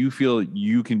something that you feel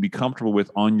you can be comfortable with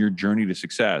on your journey to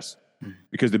success.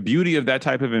 Because the beauty of that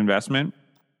type of investment,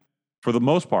 for the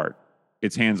most part,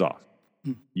 it's hands off.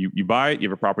 You buy it, you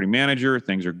have a property manager,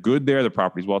 things are good there, the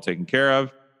property's well taken care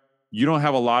of. You don't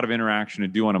have a lot of interaction to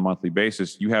do on a monthly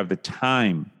basis. You have the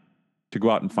time to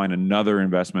go out and find another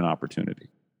investment opportunity.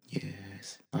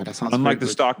 Yes. Oh, that sounds Unlike the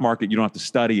stock market, you don't have to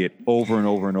study it over and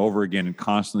over and over again and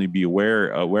constantly be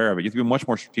aware of it. You have to be much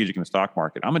more strategic in the stock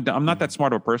market. I'm not that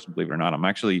smart of a person, believe it or not.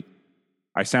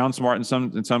 I sound smart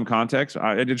in some contexts.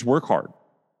 I just work hard.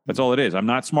 That's all it is. I'm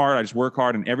not smart. I just work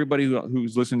hard. And everybody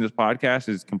who's listening to this podcast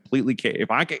is completely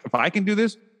if I can do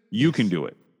this, you can do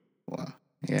it. Wow.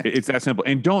 Yeah. It's that simple.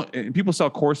 And people sell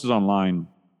courses online.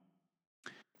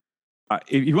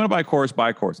 If you want to buy a course, buy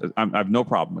a course. I have no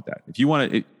problem with that. If you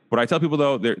want to, what I tell people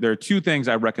though, there are two things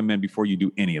I recommend before you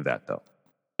do any of that though.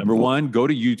 Number one, go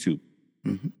to YouTube.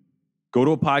 Go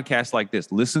to a podcast like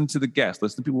this. Listen to the guests.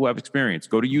 Listen to people who have experience.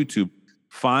 Go to YouTube.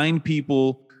 Find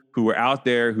people who are out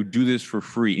there who do this for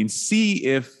free and see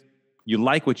if you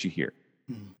like what you hear.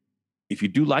 If you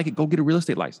do like it, go get a real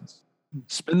estate license.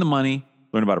 Spend the money,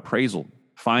 learn about appraisal,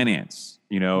 finance,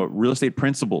 real estate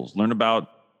principles, learn about,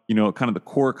 kind of the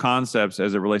core concepts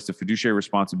as it relates to fiduciary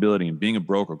responsibility and being a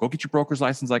broker. Go get your broker's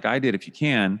license like I did if you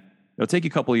can. It'll take you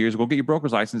a couple of years. Go get your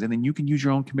broker's license, and then you can use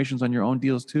your own commissions on your own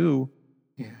deals too.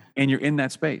 Yeah. And you're in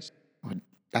that space.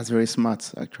 That's very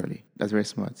smart, actually. That's very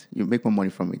smart. You make more money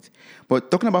from it. But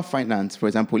talking about finance, for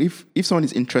example, if someone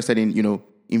is interested in,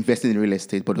 investing in real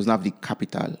estate but doesn't have the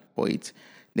capital for it,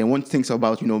 then one thinks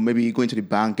about, maybe going to the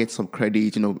bank, get some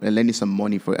credit, lending some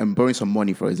money and borrowing some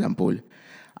money, for example.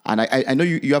 And I know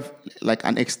you have like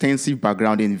an extensive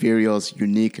background in various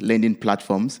unique lending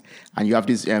platforms, and you have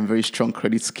these very strong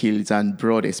credit skills and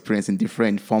broad experience in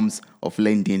different forms of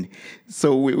lending.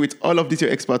 So with all of this, your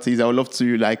expertise, I would love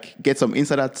to get some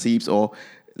insider tips or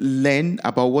learn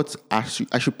about what I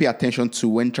should pay attention to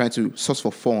when trying to source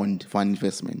for fund for an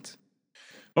investment.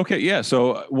 Okay, yeah.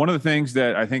 So one of the things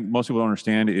that I think most people don't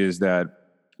understand is that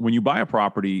when you buy a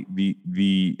property,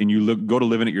 and you go to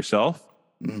live in it yourself,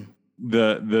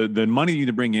 the money you need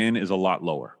to bring in is a lot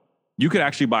lower. You could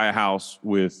actually buy a house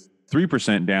with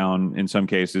 3% down in some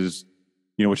cases,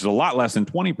 which is a lot less than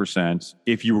 20%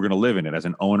 if you were going to live in it as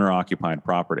an owner-occupied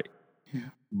property. Yeah.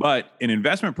 But an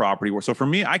investment property, so for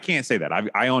me, I can't say that.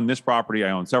 I own this property.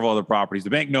 I own several other properties. The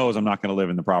bank knows I'm not going to live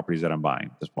in the properties that I'm buying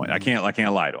at this point. I can't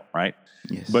lie to them, right?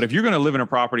 Yes. But if you're going to live in a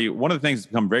property, one of the things that's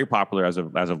become very popular as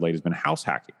of late has been house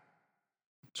hacking.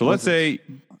 So let's say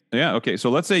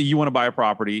you want to buy a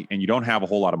property and you don't have a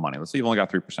whole lot of money. Let's say you've only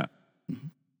got 3%.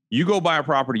 You go buy a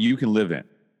property you can live in,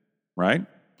 right?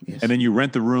 Yes. And then you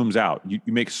rent the rooms out. You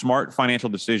make smart financial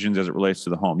decisions as it relates to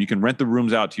the home. You can rent the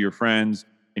rooms out to your friends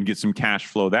and get some cash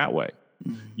flow that way.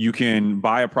 You can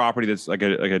buy a property that's like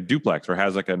a duplex or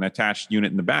has like an attached unit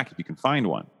in the back if you can find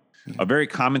one. A very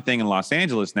common thing in Los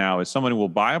Angeles now is someone will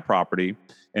buy a property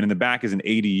and in the back is an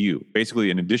ADU,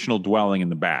 basically an additional dwelling in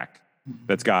the back.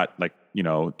 That's got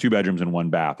 2 bedrooms and 1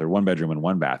 bath or 1 bedroom and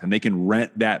 1 bath. And they can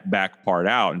rent that back part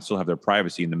out and still have their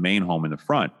privacy in the main home in the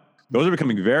front. Those are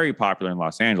becoming very popular in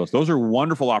Los Angeles. Those are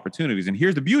wonderful opportunities. And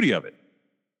here's the beauty of it.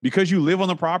 Because you live on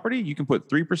the property, you can put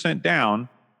 3% down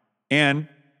and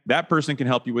that person can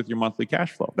help you with your monthly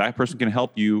cash flow. That person can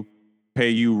help you pay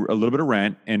you a little bit of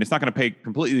rent. And it's not going to pay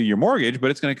completely your mortgage, but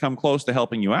it's going to come close to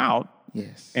helping you out.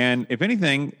 Yes. And if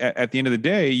anything, at the end of the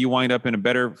day, you wind up in a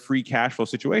better free cash flow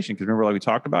situation. Because remember, like we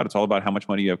talked about, it's all about how much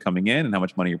money you have coming in and how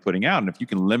much money you're putting out. And if you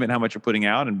can limit how much you're putting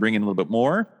out and bring in a little bit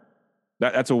more,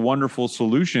 that's a wonderful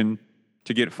solution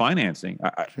to get financing.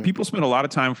 People spend a lot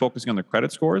of time focusing on their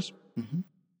credit scores.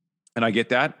 And I get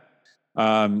that.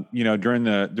 During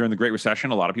the Great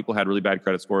Recession, a lot of people had really bad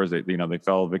credit scores. They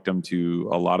fell victim to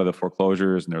a lot of the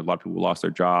foreclosures, and there are a lot of people who lost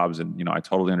their jobs. And I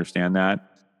totally understand that.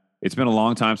 It's been a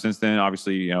long time since then.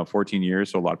 Obviously, 14 years,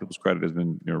 so a lot of people's credit has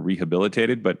been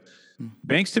rehabilitated. But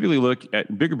banks typically look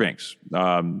at bigger banks,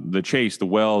 the Chase, the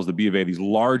Wells, the B of A, these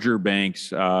larger banks.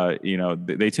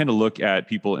 They tend to look at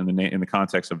people in the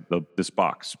context of this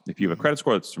box. If you have a credit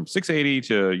score that's from 680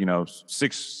 to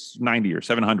 690 or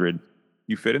 700.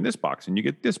 You fit in this box and you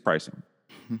get this pricing.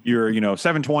 you're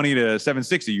 720 to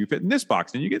 760, you fit in this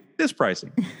box and you get this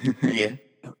pricing. Yeah.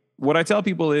 What I tell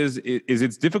people is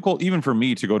it's difficult even for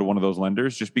me to go to one of those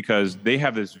lenders just because they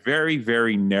have this very,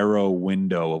 very narrow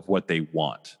window of what they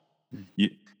want.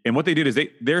 And what they did is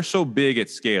they're so big at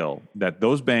scale that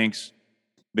those banks,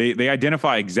 they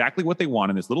identify exactly what they want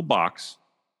in this little box.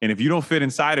 And if you don't fit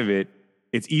inside of it,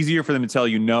 it's easier for them to tell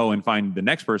you no and find the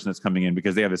next person that's coming in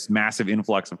because they have this massive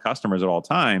influx of customers at all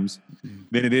times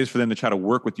than it is for them to try to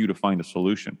work with you to find a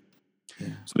solution. Yeah.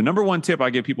 So the number one tip I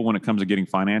give people when it comes to getting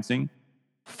financing,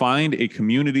 find a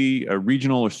community, a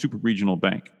regional or super regional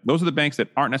bank. Those are the banks that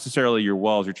aren't necessarily your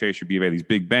Wells, your Chase, your B of A, these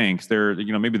big banks. They're,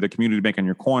 maybe the community bank on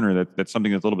your corner that's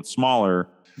something that's a little bit smaller.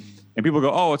 And people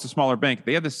go, oh, it's a smaller bank.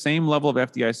 They have the same level of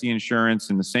FDIC insurance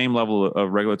and the same level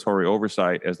of regulatory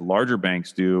oversight as larger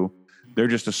banks do. They're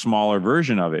just a smaller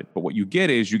version of it. But what you get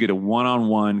is you get a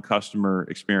one-on-one customer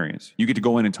experience. You get to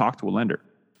go in and talk to a lender.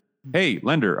 Hey,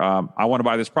 lender, I want to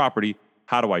buy this property.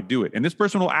 How do I do it? And this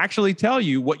person will actually tell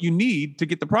you what you need to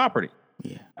get the property.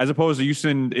 Yeah. As opposed to you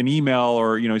send an email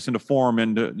or, you send a form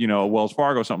into, Wells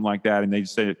Fargo, something like that. And they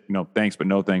just say, thanks, but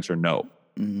no thanks or no.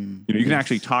 Mm-hmm. You can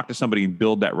actually talk to somebody and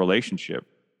build that relationship.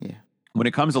 Yeah. When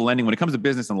it comes to lending, when it comes to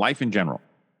business and life in general,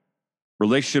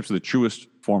 relationships are the truest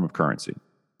form of currency.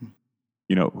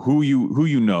 Who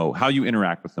you know, how you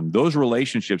interact with them. Those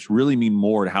relationships really mean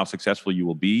more to how successful you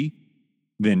will be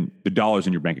than the dollars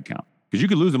in your bank account. Because you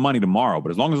could lose the money tomorrow, but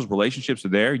as long as those relationships are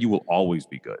there, you will always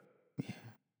be good. Yeah,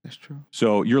 that's true.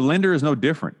 So your lender is no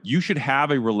different. You should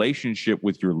have a relationship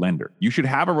with your lender. You should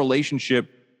have a relationship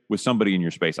with somebody in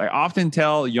your space. I often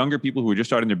tell younger people who are just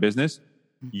starting their business,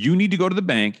 you need to go to the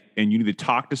bank and you need to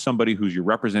talk to somebody who's your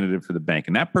representative for the bank.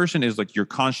 And that person is like your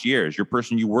concierge, your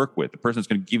person you work with, the person that's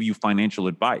going to give you financial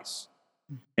advice.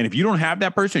 And if you don't have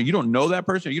that person, you don't know that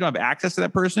person, you don't have access to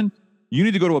that person, you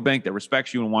need to go to a bank that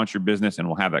respects you and wants your business and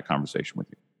will have that conversation with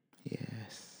you.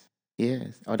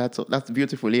 Yes. Oh, that's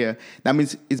beautiful. Yeah. That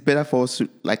means it's better for us to,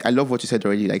 like, I love what you said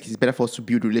already. Like, it's better for us to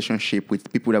build relationship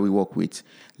with people that we work with,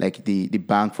 like the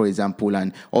bank, for example,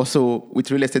 and also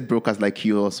with real estate brokers like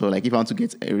you also. Like, if I want to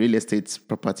get a real estate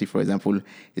property, for example,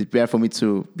 it's better for me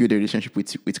to build a relationship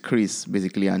with Chris,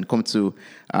 basically, and come to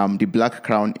the Black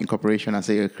Crown Incorporation and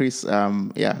say, Chris,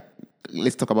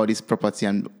 let's talk about this property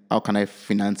and how can I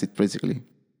finance it, basically.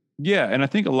 Yeah, and I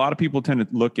think a lot of people tend to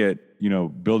look at,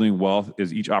 building wealth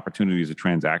as each opportunity is a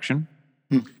transaction.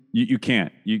 You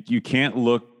can't. You can't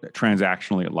look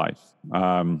transactionally at life.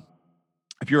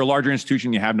 If you're a larger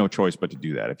institution, you have no choice but to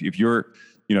do that. If you're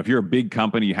a big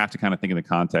company, you have to kind of think in the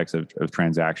context of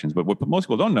transactions. But what most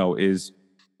people don't know is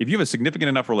if you have a significant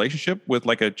enough relationship with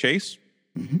like a Chase,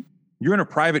 you're in a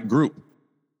private group,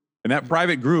 and that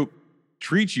private group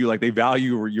treats you like they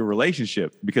value your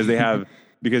relationship because they have.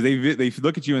 Because they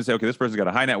look at you and say, okay, this person's got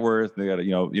a high net worth, they got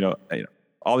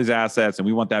all these assets, and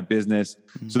we want that business.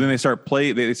 So then they start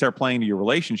playing to your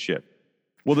relationship.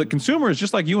 Well, the consumer is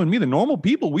just like you and me, the normal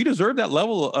people. We deserve that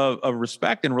level of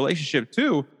respect and relationship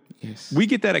too. Yes, we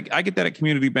get that. I get that at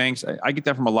community banks. I get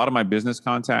that from a lot of my business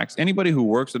contacts. Anybody who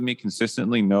works with me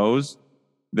consistently knows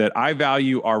that I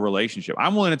value our relationship.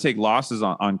 I'm willing to take losses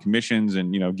on commissions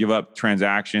and give up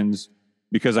transactions,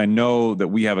 because I know that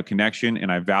we have a connection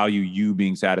and I value you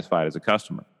being satisfied as a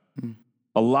customer.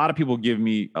 A lot of people in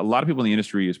the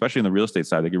industry, especially in the real estate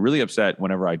side, they get really upset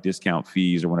whenever I discount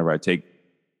fees or whenever I take,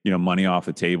 money off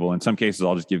the table. In some cases,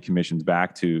 I'll just give commissions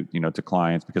back to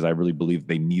clients because I really believe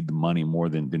they need the money more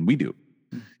than we do.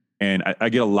 And I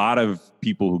get a lot of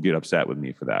people who get upset with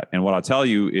me for that. And what I'll tell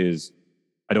you is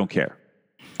I don't care.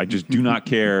 I just do not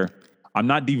care. I'm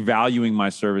not devaluing my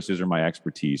services or my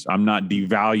expertise. I'm not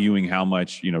devaluing how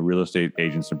much, real estate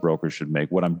agents and brokers should make.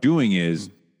 What I'm doing is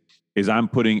I'm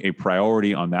putting a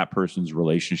priority on that person's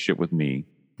relationship with me.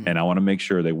 And I want to make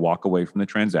sure they walk away from the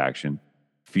transaction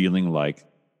feeling like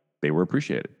they were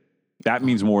appreciated. That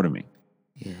means more to me.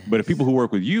 Yes. But if people who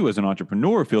work with you as an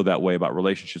entrepreneur feel that way about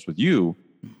relationships with you,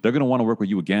 they're going to want to work with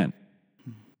you again.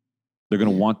 They're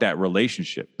going to want that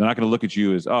relationship. They're not going to look at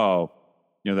you as, oh,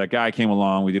 that guy came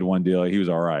along, we did one deal, he was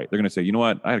all right. They're going to say, you know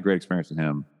what? I had a great experience with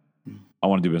him. I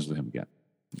want to do business with him again.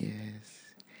 Yes.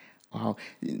 Wow.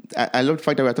 I love the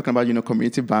fact that we're talking about,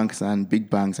 community banks and big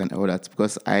banks and all that,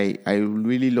 because I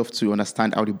really love to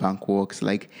understand how the bank works.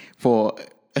 Like, for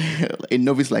a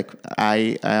novice like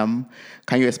I am,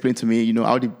 can you explain to me,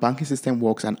 how the banking system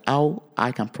works and how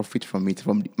I can profit from it,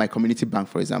 from my community bank,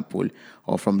 for example,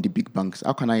 or from the big banks?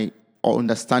 How can I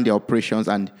understand the operations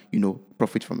and,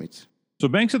 profit from it? So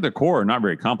banks at their core are not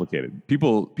very complicated.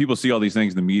 People see all these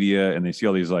things in the media and they see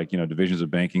all these divisions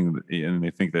of banking and they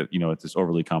think that, it's this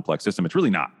overly complex system. It's really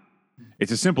not.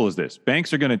 It's as simple as this.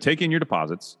 Banks are going to take in your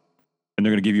deposits and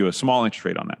they're going to give you a small interest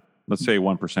rate on that. Let's say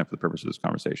 1% for the purpose of this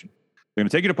conversation. They're going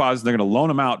to take your deposits, they're going to loan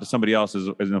them out to somebody else as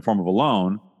in the form of a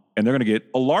loan, and they're going to get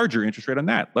a larger interest rate on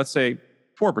that. Let's say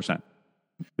 4%.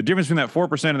 The difference between that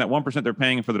 4% and that 1% they're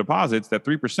paying for the deposits, that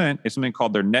 3%, is something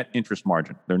called their net interest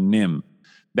margin, their NIM.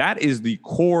 That is the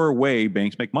core way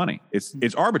banks make money. It's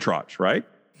arbitrage, right?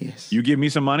 Yes. You give me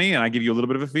some money and I give you a little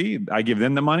bit of a fee. I give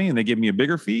them the money and they give me a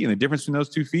bigger fee. And the difference between those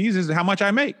two fees is how much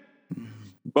I make.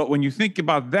 But when you think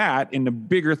about that in the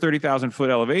bigger 30,000 foot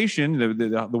elevation,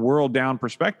 the world down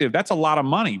perspective, that's a lot of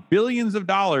money. Billions of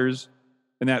dollars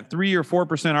in that 3 or 4%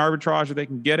 arbitrage that they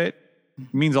can get it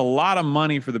means a lot of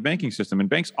money for the banking system. And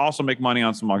banks also make money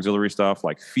on some auxiliary stuff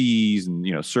like fees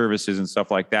and services and stuff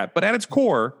like that. But at its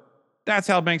core, that's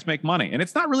how banks make money. And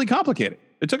it's not really complicated.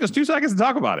 It took us 2 seconds to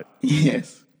talk about it.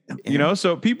 Yes.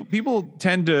 So people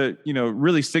tend to,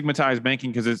 really stigmatize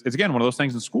banking because it's again, one of those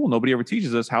things in school. Nobody ever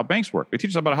teaches us how banks work. They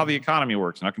teach us about how the economy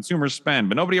works and how consumers spend,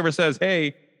 but nobody ever says,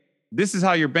 hey, this is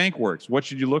how your bank works. What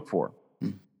should you look for?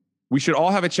 We should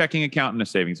all have a checking account and a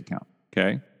savings account.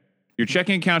 Okay. Your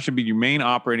checking account should be your main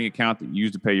operating account that you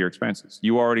use to pay your expenses.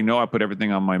 You already know I put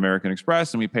everything on my American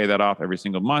Express and we pay that off every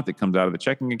single month. It comes out of the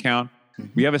checking account.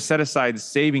 We have a set aside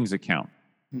savings account.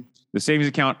 The savings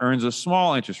account earns a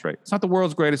small interest rate. It's not the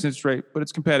world's greatest interest rate, but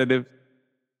it's competitive.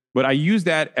 But I use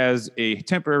that as a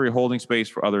temporary holding space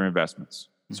for other investments.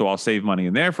 So I'll save money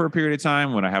in there for a period of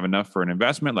time. When I have enough for an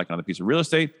investment, like another piece of real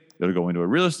estate, it'll go into a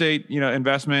real estate,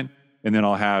 investment. And then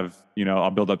I'll have,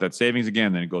 I'll build up that savings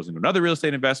again. Then it goes into another real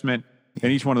estate investment.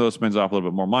 And each one of those spends off a little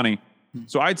bit more money.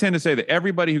 So I tend to say that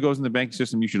everybody who goes in the banking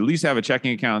system, you should at least have a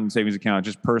checking account and savings account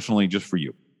just personally, just for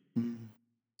you.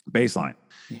 Baseline.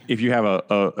 If you have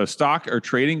a stock or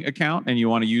trading account and you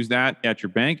want to use that at your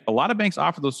bank, a lot of banks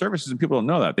offer those services and people don't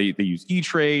know that. They use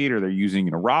E-Trade or they're using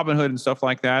Robinhood and stuff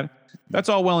like that. That's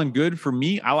all well and good. For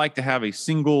me, I like to have a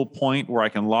single point where I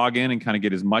can log in and kind of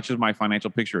get as much of my financial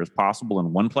picture as possible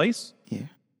in one place. Yeah.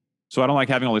 So I don't like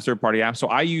having all these third-party apps. So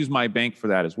I use my bank for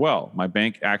that as well. My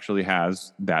bank actually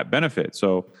has that benefit.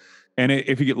 So, and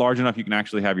if you get large enough, you can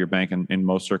actually have your bank in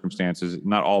most circumstances,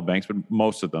 not all banks, but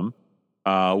most of them,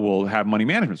 will have money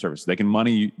management services. They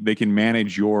can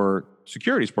manage your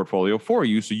securities portfolio for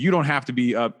you, so you don't have to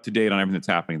be up to date on everything that's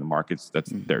happening in the markets. That's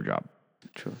their job.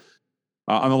 True.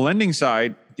 On the lending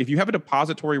side, if you have a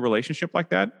depository relationship like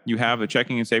that, you have a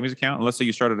checking and savings account, and let's say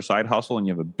you started a side hustle and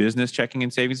you have a business checking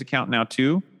and savings account now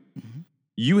too,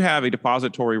 you have a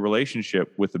depository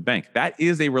relationship with the bank. That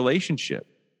is a relationship.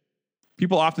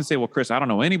 People often say, well, Chris, I don't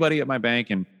know anybody at my bank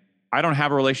and I don't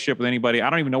have a relationship with anybody. I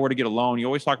don't even know where to get a loan. You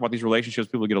always talk about these relationships,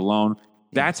 people get a loan.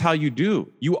 That's how you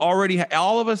do. You already,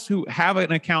 all of us who have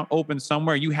an account open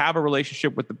somewhere, you have a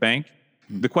relationship with the bank.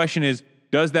 The question is,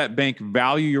 does that bank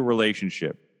value your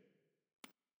relationship?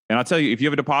 And I'll tell you, if you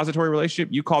have a depository relationship,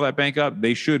 you call that bank up,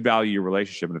 they should value your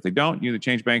relationship. And if they don't, you either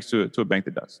change banks to a bank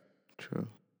that does. True.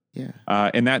 Yeah.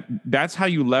 And that's how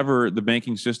you lever the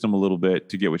banking system a little bit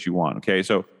to get what you want. Okay.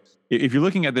 So if you're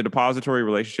looking at the depository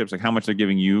relationships, like how much they're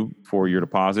giving you for your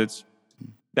deposits,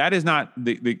 that is not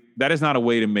that is not a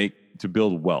way to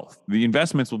build wealth. The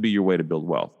investments will be your way to build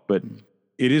wealth, but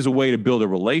it is a way to build a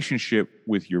relationship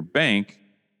with your bank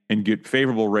and get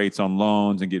favorable rates on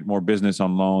loans and get more business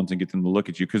on loans and get them to look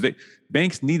at you, because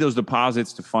banks need those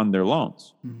deposits to fund their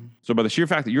loans. So by the sheer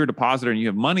fact that you're a depositor and you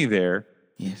have money there,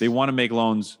 they want to make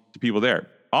loans to people there.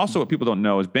 Also, what people don't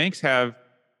know is banks have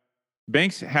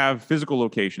physical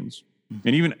locations,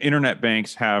 and even internet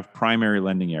banks have primary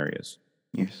lending areas.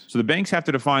 Yes. So the banks have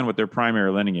to define what their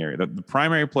primary lending area, the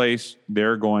primary place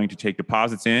they're going to take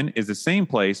deposits in is the same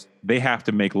place they have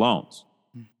to make loans.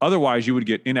 Otherwise, you would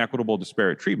get inequitable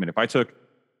disparate treatment. If I took,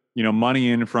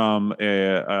 money in from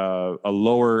a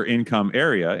lower income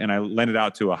area and I lent it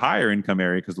out to a higher income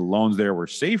area because the loans there were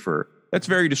safer, that's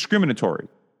very discriminatory.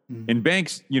 And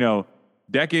banks,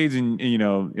 decades and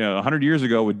 100 years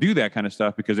ago would do that kind of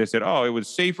stuff because they said, oh, it was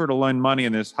safer to lend money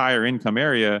in this higher income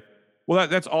area. Well,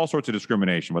 that's all sorts of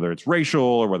discrimination, whether it's racial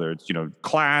or whether it's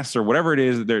class or whatever it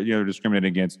is that they're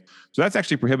discriminating against. So that's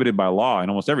actually prohibited by law in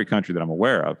almost every country that I'm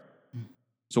aware of.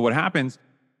 So what happens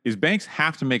is banks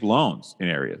have to make loans in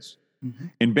areas.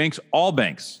 And all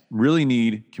banks really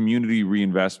need community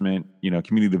reinvestment,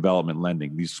 community development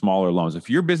lending, these smaller loans. If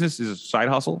your business is a side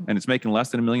hustle and it's making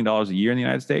less than $1 million a year in the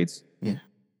United States,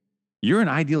 you're an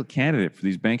ideal candidate for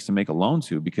these banks to make a loan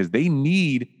to, because they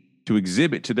need to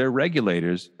exhibit to their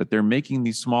regulators that they're making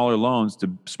these smaller loans to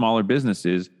smaller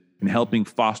businesses and helping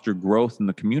foster growth in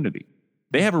the community.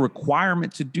 They have a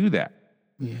requirement to do that.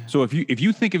 So if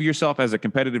you think of yourself as a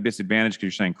competitive disadvantage because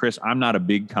you're saying, Chris, I'm not a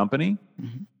big company,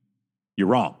 you're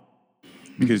wrong,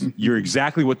 because you're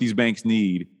exactly what these banks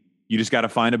need. You just got to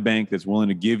find a bank that's willing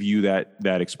to give you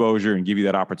that exposure and give you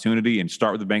that opportunity, and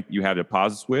start with the bank that you have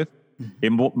deposits with. It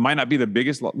might not be the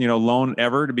biggest, loan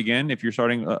ever to begin if you're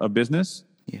starting a business.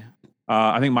 Yeah.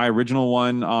 I think my original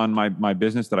one on my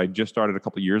business that I just started a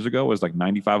couple of years ago was like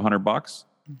 $9,500.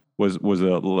 Was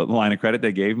a line of credit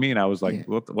they gave me, and I was like,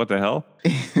 "What the hell?"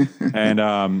 And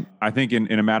I think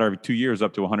in a matter of 2 years,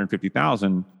 up to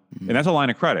 $150,000, and that's a line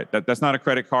of credit. That's not a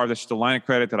credit card. That's just a line of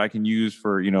credit that I can use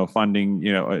for funding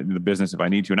the business if I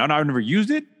need to. And I've never used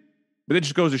it, but it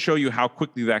just goes to show you how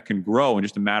quickly that can grow in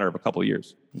just a matter of a couple of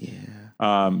years.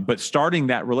 Yeah. But starting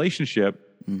that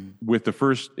relationship with the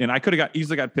first, and I could have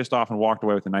easily got pissed off and walked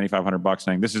away with the $9,500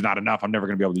 saying, "This is not enough. I'm never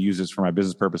going to be able to use this for my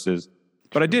business purposes."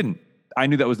 But I didn't. I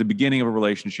knew that was the beginning of a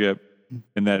relationship,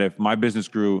 and that if my business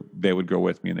grew, they would grow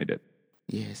with me, and they did.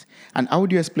 Yes. And how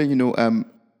would you explain,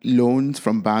 loans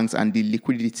from banks and the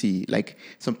liquidity? Like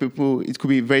some people, it could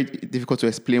be very difficult to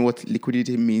explain what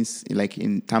liquidity means, like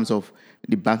in terms of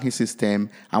the banking system,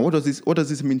 and what does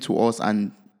this mean to us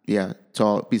and to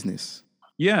our business?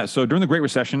 Yeah. So during the Great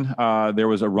Recession, there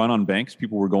was a run on banks.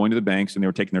 People were going to the banks and they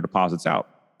were taking their deposits out.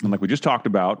 And like we just talked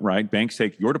about, right? Banks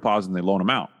take your deposit and they loan them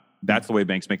out. That's the way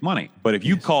banks make money. But if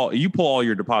you pull all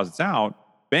your deposits out,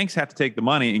 banks have to take the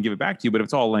money and give it back to you. But if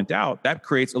it's all lent out, that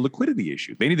creates a liquidity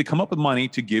issue. They need to come up with money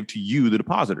to give to you, the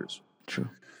depositors. True.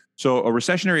 So a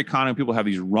recessionary economy, people have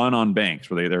these run on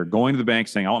banks where they're going to the bank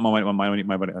saying, "I want my money.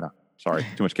 Sorry,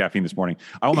 too much caffeine this morning.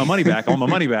 I want my money back. I want my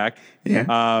money back."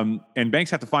 Yeah. And banks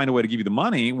have to find a way to give you the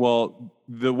money. Well,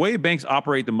 the way banks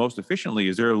operate the most efficiently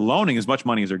is they're loaning as much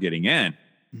money as they're getting in.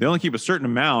 They only keep a certain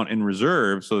amount in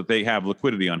reserve so that they have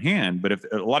liquidity on hand. But if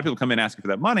a lot of people come in asking for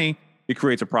that money, it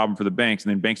creates a problem for the banks,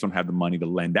 and then banks don't have the money to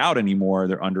lend out anymore.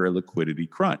 They're under a liquidity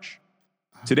crunch.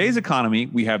 Today's economy,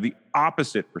 we have the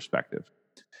opposite perspective.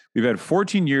 We've had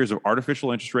 14 years of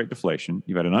artificial interest rate deflation.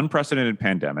 You've had an unprecedented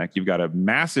pandemic. You've got a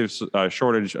massive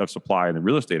shortage of supply in the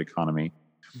real estate economy.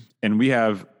 And we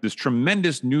have this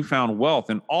tremendous newfound wealth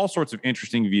in all sorts of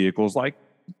interesting vehicles like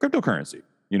cryptocurrency,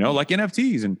 like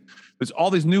NFTs. And there's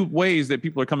all these new ways that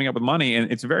people are coming up with money,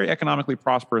 and it's a very economically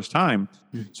prosperous time.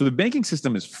 So the banking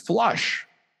system is flush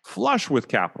with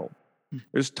capital.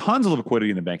 There's tons of liquidity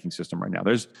in the banking system right now.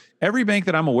 There's every bank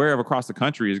that I'm aware of across the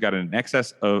country has got an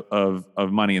excess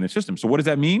of money in the system. So what does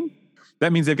that mean?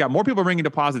 That means they've got more people bringing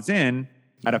deposits in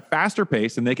at a faster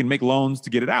pace than they can make loans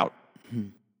to get it out.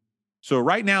 So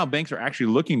right now, banks are actually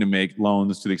looking to make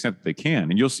loans to the extent that they can.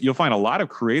 And you'll find a lot of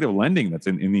creative lending that's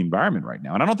in the environment right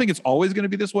now. And I don't think it's always going to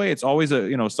be this way. It's always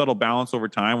a subtle balance over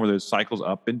time where there's cycles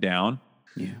up and down.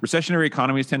 Yeah. Recessionary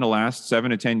economies tend to last 7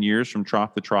 to 10 years from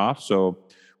trough to trough. So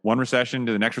one recession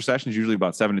to the next recession is usually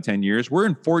about 7 to 10 years. We're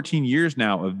in 14 years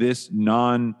now of this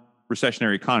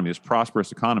non-recessionary economy, this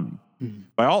prosperous economy.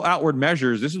 By all outward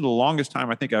measures, this is the longest time,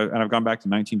 I think, and I've gone back to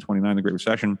 1929, the Great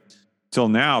Recession, till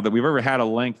now, that we've ever had a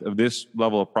length of this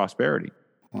level of prosperity.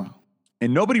 Wow.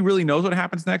 And nobody really knows what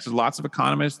happens next. There's lots of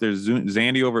economists. There's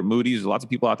Zandy over at Moody's. There's lots of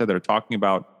people out there that are talking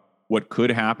about what could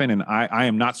happen. And I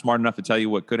am not smart enough to tell you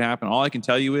what could happen. All I can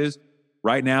tell you is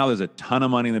right now, there's a ton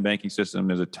of money in the banking system.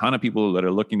 There's a ton of people that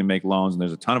are looking to make loans, and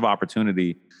there's a ton of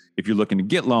opportunity. If you're looking to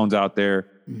get loans out there,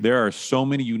 there are so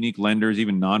many unique lenders,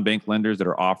 even non-bank lenders, that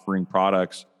are offering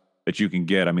products that you can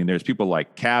get. I mean, there's people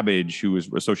like Cabbage, who is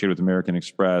associated with American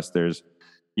Express. There's,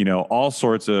 all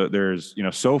sorts of, there's,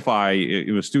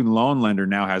 SoFi, a student loan lender,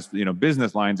 now has,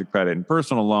 business lines of credit and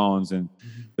personal loans. And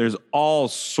there's all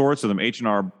sorts of them.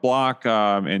 H&R Block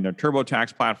and their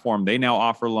TurboTax platform, they now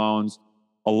offer loans.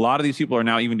 A lot of these people are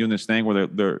now even doing this thing where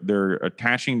they're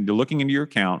looking into your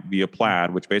account via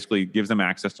Plaid, which basically gives them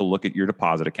access to look at your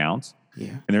deposit accounts. Yeah.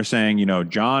 And they're saying,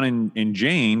 John and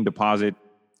Jane deposit,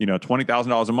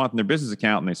 $20,000 a month in their business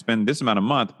account, and they spend this amount a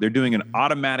month. They're doing an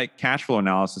automatic cash flow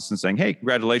analysis and saying, "Hey,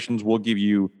 congratulations, we'll give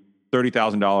you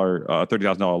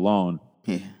 $30,000 loan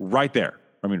right there."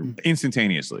 I mean,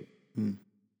 instantaneously.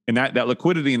 And that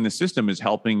liquidity in the system is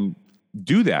helping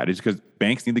do that. Is because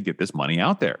banks need to get this money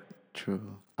out there.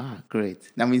 True.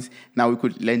 Great. That means now we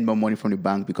could lend more money from the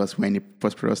bank because we're in a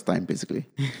prosperous time, basically.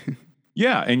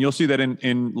 Yeah, and you'll see that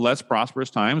in less prosperous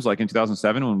times, like in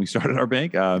 2007 when we started our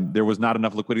bank, there was not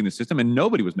enough liquidity in the system, and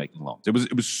nobody was making loans.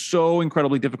 It was so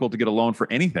incredibly difficult to get a loan for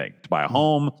anything, to buy a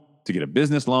home, to get a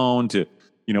business loan, to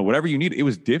whatever you need. It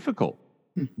was difficult,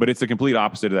 but it's the complete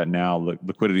opposite of that now.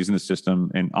 Liquidity is in the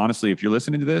system, and honestly, if you're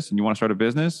listening to this and you want to start a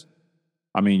business,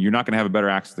 I mean, you're not going to have a better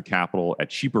access to capital at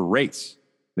cheaper rates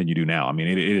than you do now. I mean,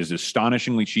 it is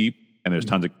astonishingly cheap, and there's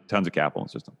tons of capital in the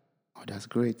system. Oh, that's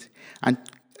great. And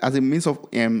as a means of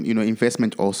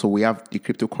investment, also we have the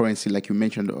cryptocurrency, like you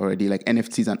mentioned already, like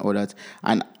NFTs and all that.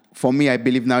 And for me, I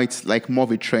believe now it's like more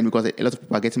of a trend because a lot of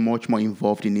people are getting much more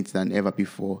involved in it than ever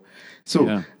before.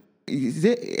 So is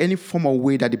there any form of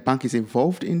way that the bank is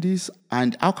involved in this?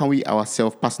 And how can we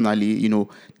ourselves personally,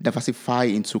 diversify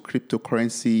into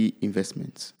cryptocurrency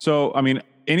investments? So, I mean,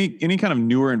 any kind of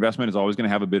newer investment is always going to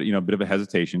have a bit of a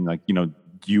hesitation. Like,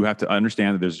 you have to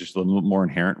understand that there's just a little more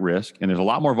inherent risk, and there's a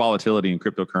lot more volatility in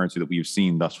cryptocurrency that we've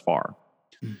seen thus far.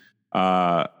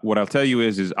 What I'll tell you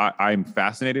is I'm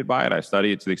fascinated by it. I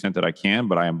study it to the extent that I can,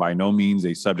 but I am by no means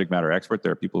a subject matter expert.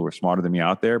 There are people who are smarter than me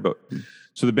out there. But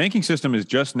so the banking system is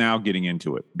just now getting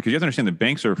into it, because you have to understand that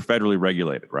banks are federally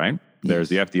regulated, right? There's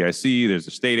the FDIC, there's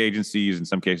the state agencies, in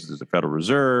some cases there's the Federal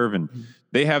Reserve, and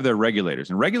they have their regulators.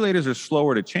 And regulators are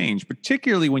slower to change,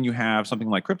 particularly when you have something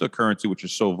like cryptocurrency, which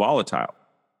is so volatile.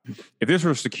 If this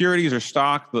were securities or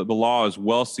stock, the law is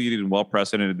well seated and well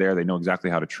precedented there. They know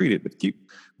exactly how to treat it.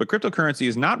 But cryptocurrency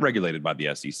is not regulated by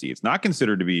the SEC. It's not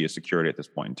considered to be a security at this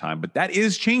point in time. But that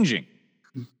is changing.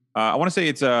 I want to say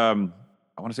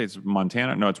it's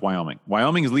Montana. No, it's Wyoming.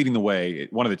 Wyoming is leading the way.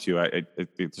 One of the two.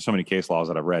 There's so many case laws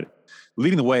that I've read,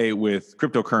 leading the way with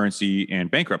cryptocurrency and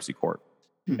bankruptcy court.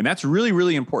 And that's really,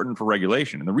 really important for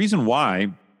regulation. And the reason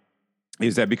why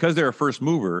is that because they're a first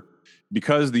mover,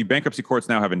 because the bankruptcy courts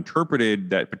now have interpreted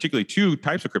that particularly two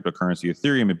types of cryptocurrency,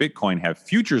 Ethereum and Bitcoin, have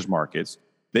futures markets,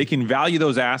 they can value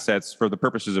those assets for the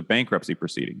purposes of bankruptcy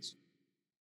proceedings.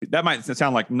 That might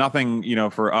sound like nothing,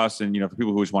 for us and, for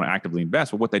people who just want to actively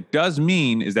invest. But what that does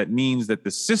mean is that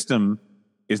the system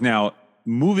is now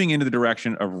moving into the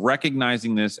direction of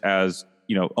recognizing this as,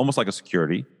 almost like a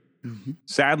security.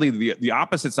 Sadly, the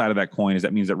opposite side of that coin is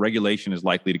that means that regulation is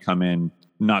likely to come in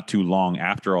not too long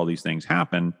after all these things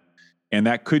happen. And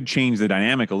that could change the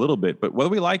dynamic a little bit. But whether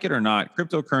we like it or not,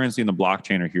 cryptocurrency and the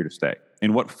blockchain are here to stay.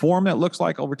 In what form that looks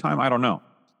like over time, I don't know.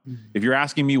 If you're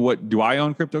asking me, do I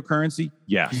own cryptocurrency?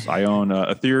 Yes, I own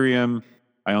Ethereum.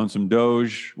 I own some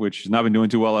Doge, which has not been doing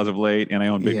too well as of late. And I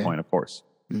own Bitcoin, of course.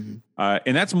 And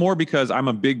that's more because I'm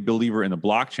a big believer in the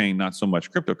blockchain, not so much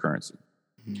cryptocurrency.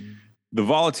 The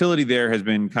volatility there has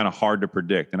been kind of hard to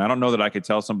predict. And I don't know that I could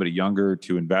tell somebody younger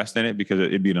to invest in it because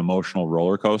it'd be an emotional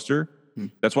roller coaster.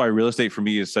 That's why real estate for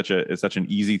me is such an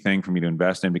easy thing for me to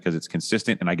invest in, because it's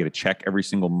consistent and I get a check every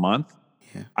single month.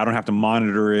 I don't have to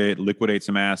monitor it, liquidate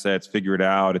some assets, figure it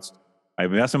out. I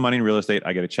invest some money in real estate.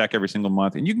 I get a check every single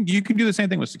month. And you can do the same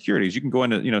thing with securities. You can go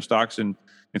into, stocks and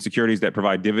securities that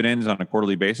provide dividends on a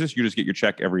quarterly basis. You just get your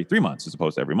check every 3 months as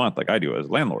opposed to every month, like I do as a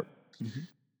landlord.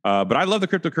 But I love the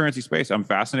cryptocurrency space. I'm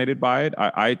fascinated by it.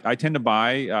 I tend to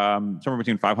buy somewhere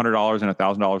between $500 and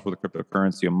 $1,000 worth of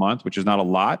cryptocurrency a month, which is not a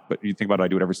lot, but you think about it, I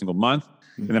do it every single month.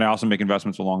 And then I also make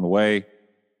investments along the way.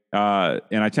 And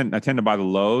I tend to buy the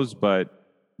lows, but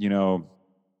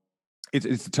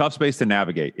it's a tough space to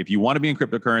navigate. If you want to be in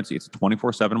cryptocurrency, it's a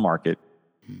 24/7 market.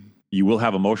 You will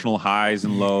have emotional highs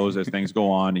and lows as things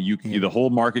go on. The whole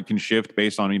market can shift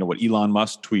based on what Elon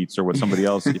Musk tweets or what somebody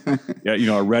else, a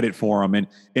Reddit forum, and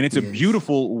it's a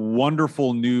beautiful,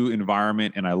 wonderful new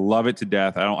environment, and I love it to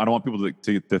death. I don't want people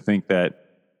to think that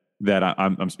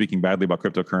I'm speaking badly about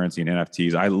cryptocurrency and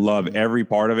NFTs. I love every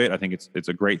part of it. I think it's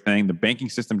a great thing. The banking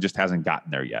system just hasn't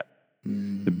gotten there yet.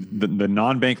 The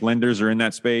non-bank lenders are in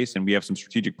that space, and we have some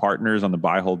strategic partners on the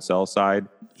buy, hold, sell side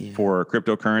for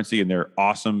cryptocurrency, and they're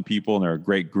awesome people and they're a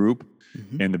great group.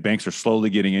 And the banks are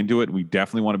slowly getting into it. We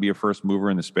definitely want to be a first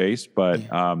mover in the space, but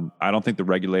I don't think the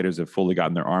regulators have fully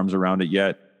gotten their arms around it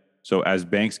yet. So as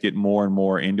banks get more and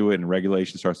more into it and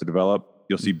regulation starts to develop,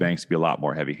 you'll see banks be a lot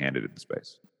more heavy-handed in the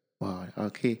space. Wow.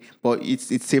 Okay. But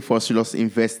it's safe for us to just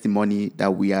invest the money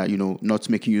that we are, not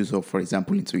making use of, for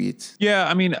example, into it. Yeah.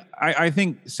 I mean, I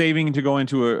think saving to go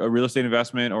into a real estate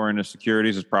investment or into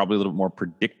securities is probably a little bit more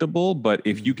predictable. But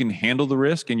if you can handle the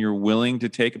risk and you're willing to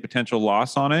take a potential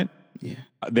loss on it,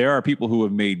 there are people who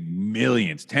have made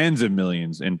millions, tens of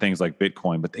millions in things like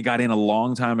Bitcoin, but they got in a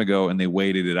long time ago and they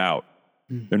waited it out.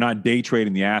 They're not day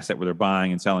trading the asset where they're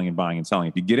buying and selling and buying and selling.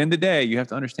 If you get in today, you have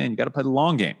to understand you got to play the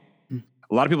long game.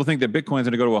 A lot of people think that Bitcoin is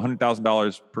going to go to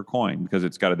 $100,000 per coin because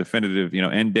it's got a definitive,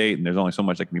 end date, and there's only so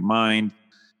much that can be mined.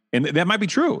 And that might be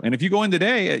true. And if you go in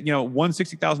today at, one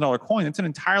 $60,000 coin, it's an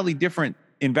entirely different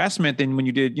investment than when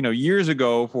you did, years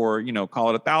ago for,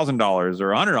 call it $1,000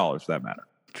 or $100 for that matter.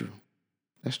 True.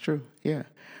 That's true. Yeah.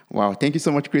 Wow. Thank you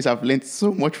so much, Chris. I've learned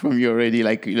so much from you already,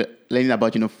 like learning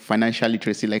about, financial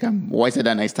literacy. Like I'm wiser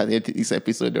than I started this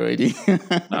episode already.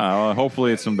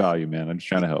 Hopefully it's some value, man. I'm just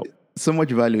trying to help. So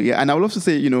much value. Yeah. And I would love to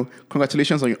say,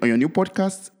 congratulations on your new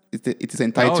podcast. It is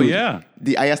entitled yeah.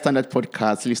 the Higher Standard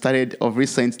Podcast. You started of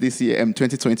recent this year,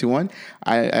 2021.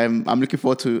 I'm looking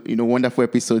forward to wonderful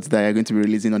episodes that are going to be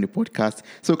releasing on the podcast.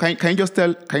 So can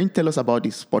you tell us about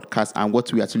this podcast and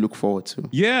what we are to look forward to?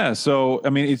 Yeah. So, I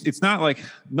mean, it's not like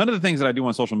none of the things that I do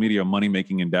on social media are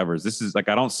money-making endeavors. This is like,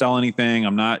 I don't sell anything.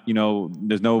 I'm not,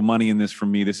 there's no money in this for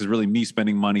me. This is really me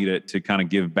spending money to kind of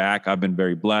give back. I've been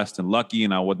very blessed and lucky,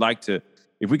 and I would like to,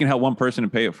 if we can help one person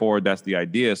and pay it forward, that's the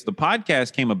idea. So the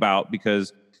podcast came about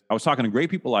because I was talking to great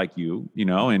people like you,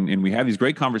 and we have these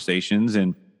great conversations,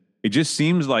 and it just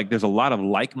seems like there's a lot of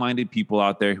like-minded people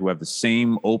out there who have the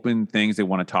same open things they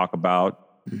want to talk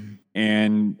about. Mm-hmm.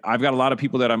 And I've got a lot of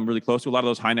people that I'm really close to, a lot of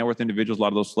those high net worth individuals, a lot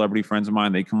of those celebrity friends of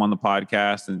mine, they come on the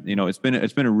podcast, and,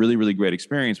 it's been a really, really great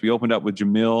experience. We opened up with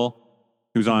Jamil,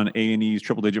 who's on A&E's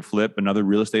Triple Digit Flip, another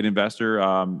real estate investor.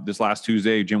 This last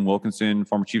Tuesday, Jim Wilkinson,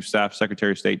 former chief of staff,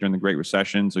 secretary of state during the Great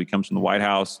Recession. So he comes from the White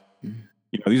House.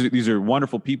 Mm-hmm. These are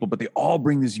wonderful people, but they all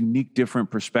bring these unique,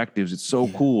 different perspectives. It's so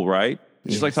cool, right?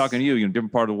 It's just like talking to you,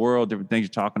 different part of the world, different things you're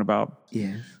talking about.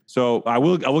 Yeah. So I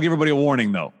will give everybody a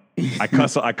warning though. I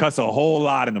cuss a whole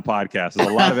lot in the podcast. There's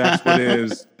a lot of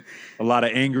expletives, a lot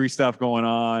of angry stuff going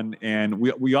on. And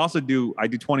we also I do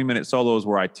 20-minute solos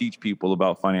where I teach people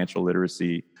about financial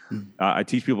literacy. I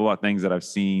teach people about things that I've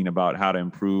seen, about how to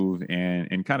improve,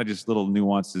 and kind of just little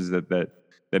nuances that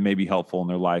may be helpful in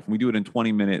their life. And we do it in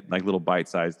 20-minute, like little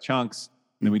bite-sized chunks.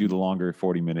 And then we do the longer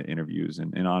 40-minute interviews.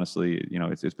 And honestly,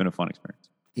 it's been a fun experience.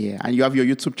 Yeah, and you have your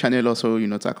YouTube channel also,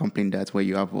 to accompany that, where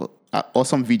you have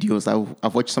awesome videos.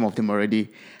 I've watched some of them already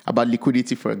about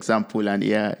liquidity, for example, and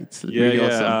it's really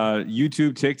awesome.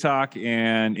 YouTube, TikTok,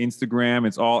 and Instagram.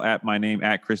 It's all at my name,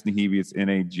 at Chris Naghibi. It's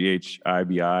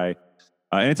Naghibi,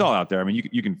 and it's all out there. I mean,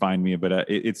 you can find me, but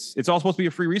it's all supposed to be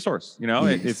a free resource.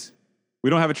 Yes. We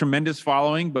don't have a tremendous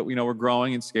following, but we're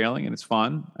growing and scaling, and it's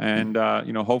fun. And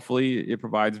hopefully it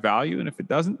provides value. And if it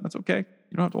doesn't, that's okay.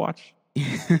 You don't have to watch.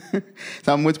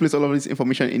 So I'm going to place all of this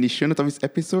information in the show notes of this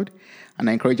episode, and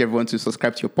I encourage everyone to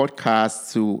subscribe to your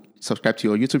podcast, to subscribe to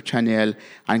your YouTube channel,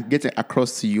 and get it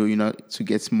across to you, to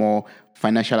get more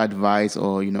financial advice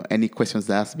or any questions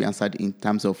that has to be answered in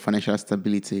terms of financial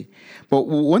stability. But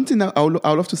one thing that I would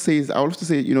love to say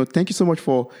thank you so much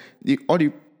for all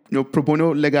the pro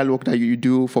bono legal work that you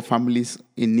do for families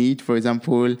in need, for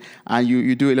example, and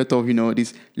you do a lot of,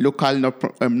 this local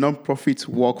non-profit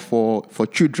work for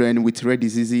children with rare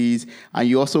diseases. And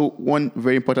you also, one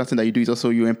very important thing that you do is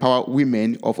also you empower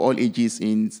women of all ages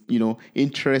in,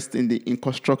 interest in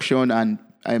construction and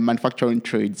manufacturing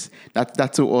trades.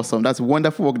 That's so awesome. That's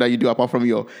wonderful work that you do apart from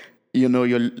your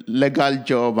legal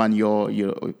job and your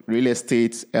real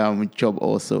estate job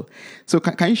also. So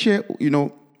can you share,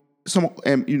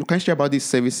 can you share about these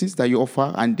services that you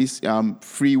offer and these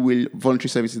free will voluntary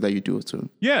services that you do too?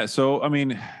 Yeah. So, I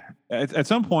mean, at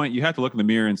some point you have to look in the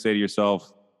mirror and say to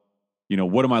yourself,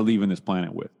 what am I leaving this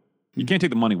planet with? You can't take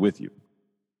the money with you.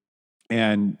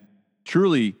 And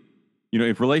truly,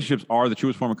 if relationships are the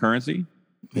truest form of currency,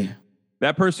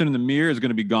 that person in the mirror is going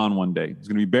to be gone one day. It's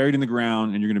going to be buried in the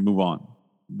ground, and you're going to move on.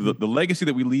 The legacy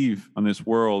that we leave on this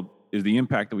world is the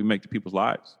impact that we make to people's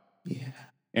lives. Yeah.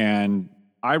 And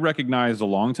I recognized a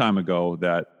long time ago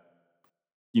that,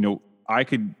 I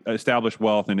could establish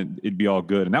wealth and it'd be all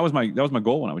good. And that was my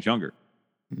goal when I was younger.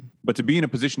 But to be in a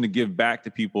position to give back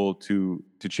to people to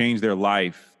change their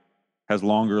life has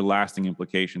longer lasting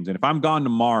implications. And if I'm gone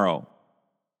tomorrow,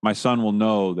 my son will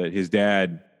know that his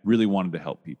dad really wanted to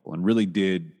help people and really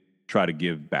did try to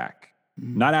give back.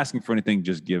 Not asking for anything,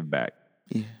 just give back.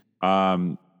 Yeah.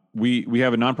 We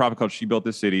have a nonprofit called She Built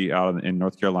This City out in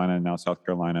North Carolina and now South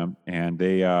Carolina, and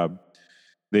they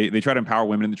try to empower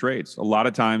women in the trades. A lot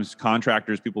of times,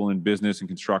 contractors, people in business and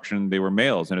construction, they were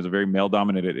males, and it's a very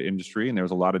male-dominated industry, and there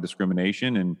was a lot of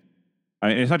discrimination. And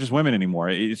it's not just women anymore.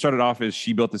 It started off as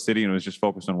She Built the City, and it was just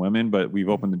focused on women, but we've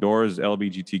opened the doors,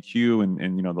 LGBTQ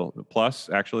and the plus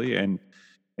actually, and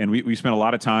we spent a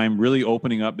lot of time really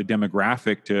opening up the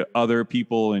demographic to other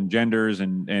people and genders,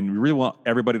 and we really want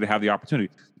everybody to have the opportunity.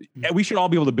 We should all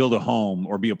be able to build a home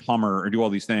or be a plumber or do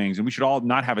all these things. And we should all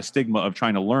not have a stigma of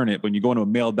trying to learn it. When you go into a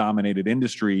male-dominated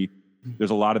industry, there's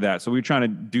a lot of that. So we're trying to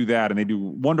do that, and they do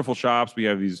wonderful shops. We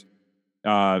have these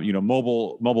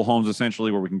mobile homes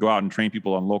essentially where we can go out and train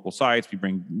people on local sites. We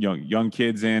bring young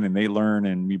kids in and they learn,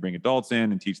 and we bring adults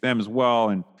in and teach them as well.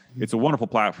 And it's a wonderful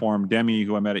platform. Demi,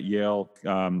 who I met at Yale,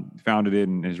 founded it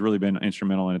and has really been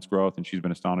instrumental in its growth, and she's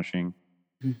been astonishing.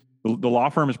 The law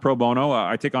firm is pro bono.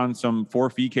 I take on some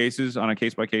 4-fee cases on a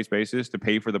case-by-case basis to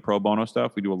pay for the pro bono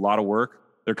stuff. We do a lot of work.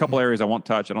 There are a couple areas I won't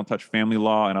touch. I don't touch family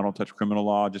law and I don't touch criminal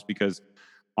law just because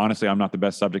honestly, I'm not the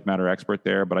best subject matter expert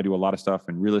there, but I do a lot of stuff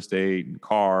in real estate and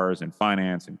cars and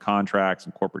finance and contracts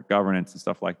and corporate governance and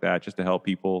stuff like that, just to help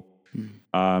people.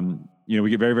 We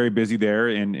get very, very busy there,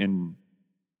 and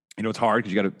it's hard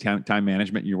because you got time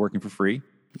management and you're working for free.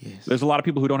 Yes. There's a lot of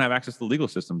people who don't have access to the legal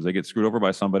systems. They get screwed over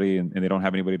by somebody and they don't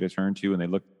have anybody to turn to, and they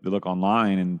look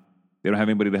online and they don't have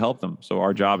anybody to help them. So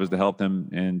our job is to help them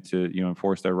and to,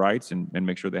 enforce their rights and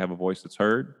make sure they have a voice that's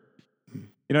heard.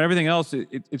 Everything else,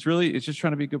 it's just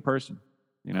trying to be a good person.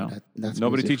 That's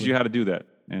nobody beautiful. teaches you how to do that.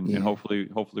 And hopefully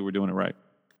we're doing it right.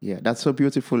 Yeah, that's so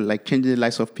beautiful. Like changing the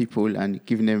lives of people and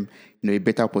giving them, a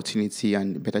better opportunity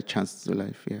and a better chance to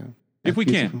life. Yeah. If we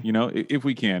can, if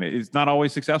we can. It's not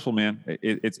always successful, man.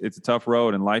 It's a tough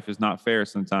road, and life is not fair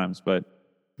sometimes. But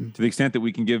to the extent that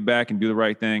we can give back and do the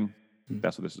right thing,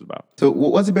 that's what this is about. So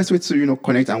what's the best way to,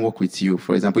 connect and work with you?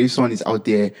 For example, if someone is out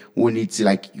there who needs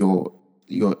like your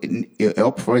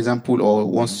help, for example, or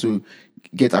wants to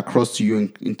get across to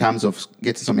you in terms of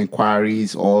getting some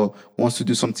inquiries, or wants to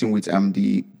do something with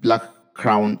the Black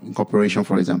Crown Incorporation,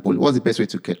 for example, what's the best way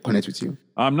to connect with you?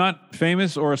 I'm not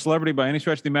famous or a celebrity by any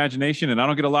stretch of the imagination, and I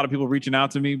don't get a lot of people reaching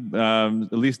out to me.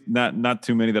 At least not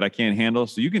too many that I can't handle.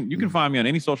 So you can find me on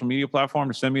any social media platform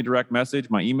or send me a direct message.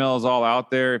 My email is all out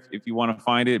there if you want to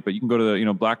find it. But you can go to the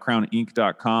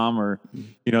blackcrowninc.com, or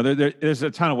there's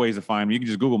a ton of ways to find me. You can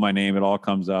just Google my name; it all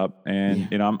comes up.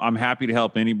 And I'm happy to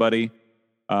help anybody.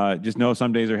 Just know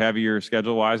some days are heavier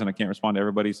schedule-wise, and I can't respond to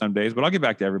everybody some days, but I'll get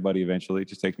back to everybody eventually. It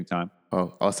just takes me time.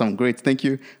 Oh, awesome. Great. Thank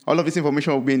you. All of this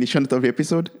information will be in the show notes of the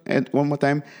episode. And one more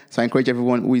time, so I encourage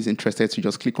everyone who is interested to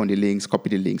just click on the links, copy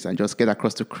the links, and just get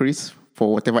across to Chris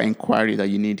for whatever inquiry that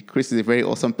you need. Chris is a very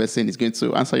awesome person. He's going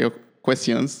to answer your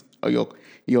questions or your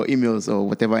emails or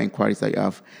whatever inquiries that you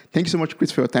have. Thank you so much,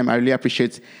 Chris, for your time. I really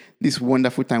appreciate this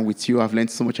wonderful time with you. I've learned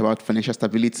so much about financial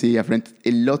stability. I've learned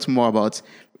a lot more about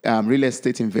real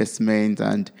estate investment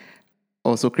and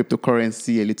also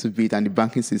cryptocurrency a little bit, and the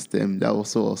banking system. That was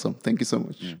so awesome. Thank you so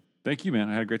much. Yeah. Thank you, man.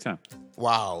 I had a great time.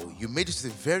 Wow, you made it to the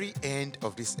very end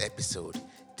of this episode.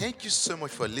 Thank you so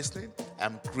much for listening.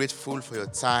 I'm grateful for your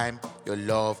time, your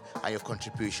love, and your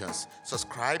contributions.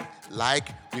 Subscribe, like,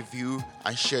 review,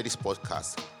 and share this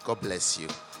podcast. God bless you.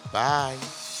 Bye.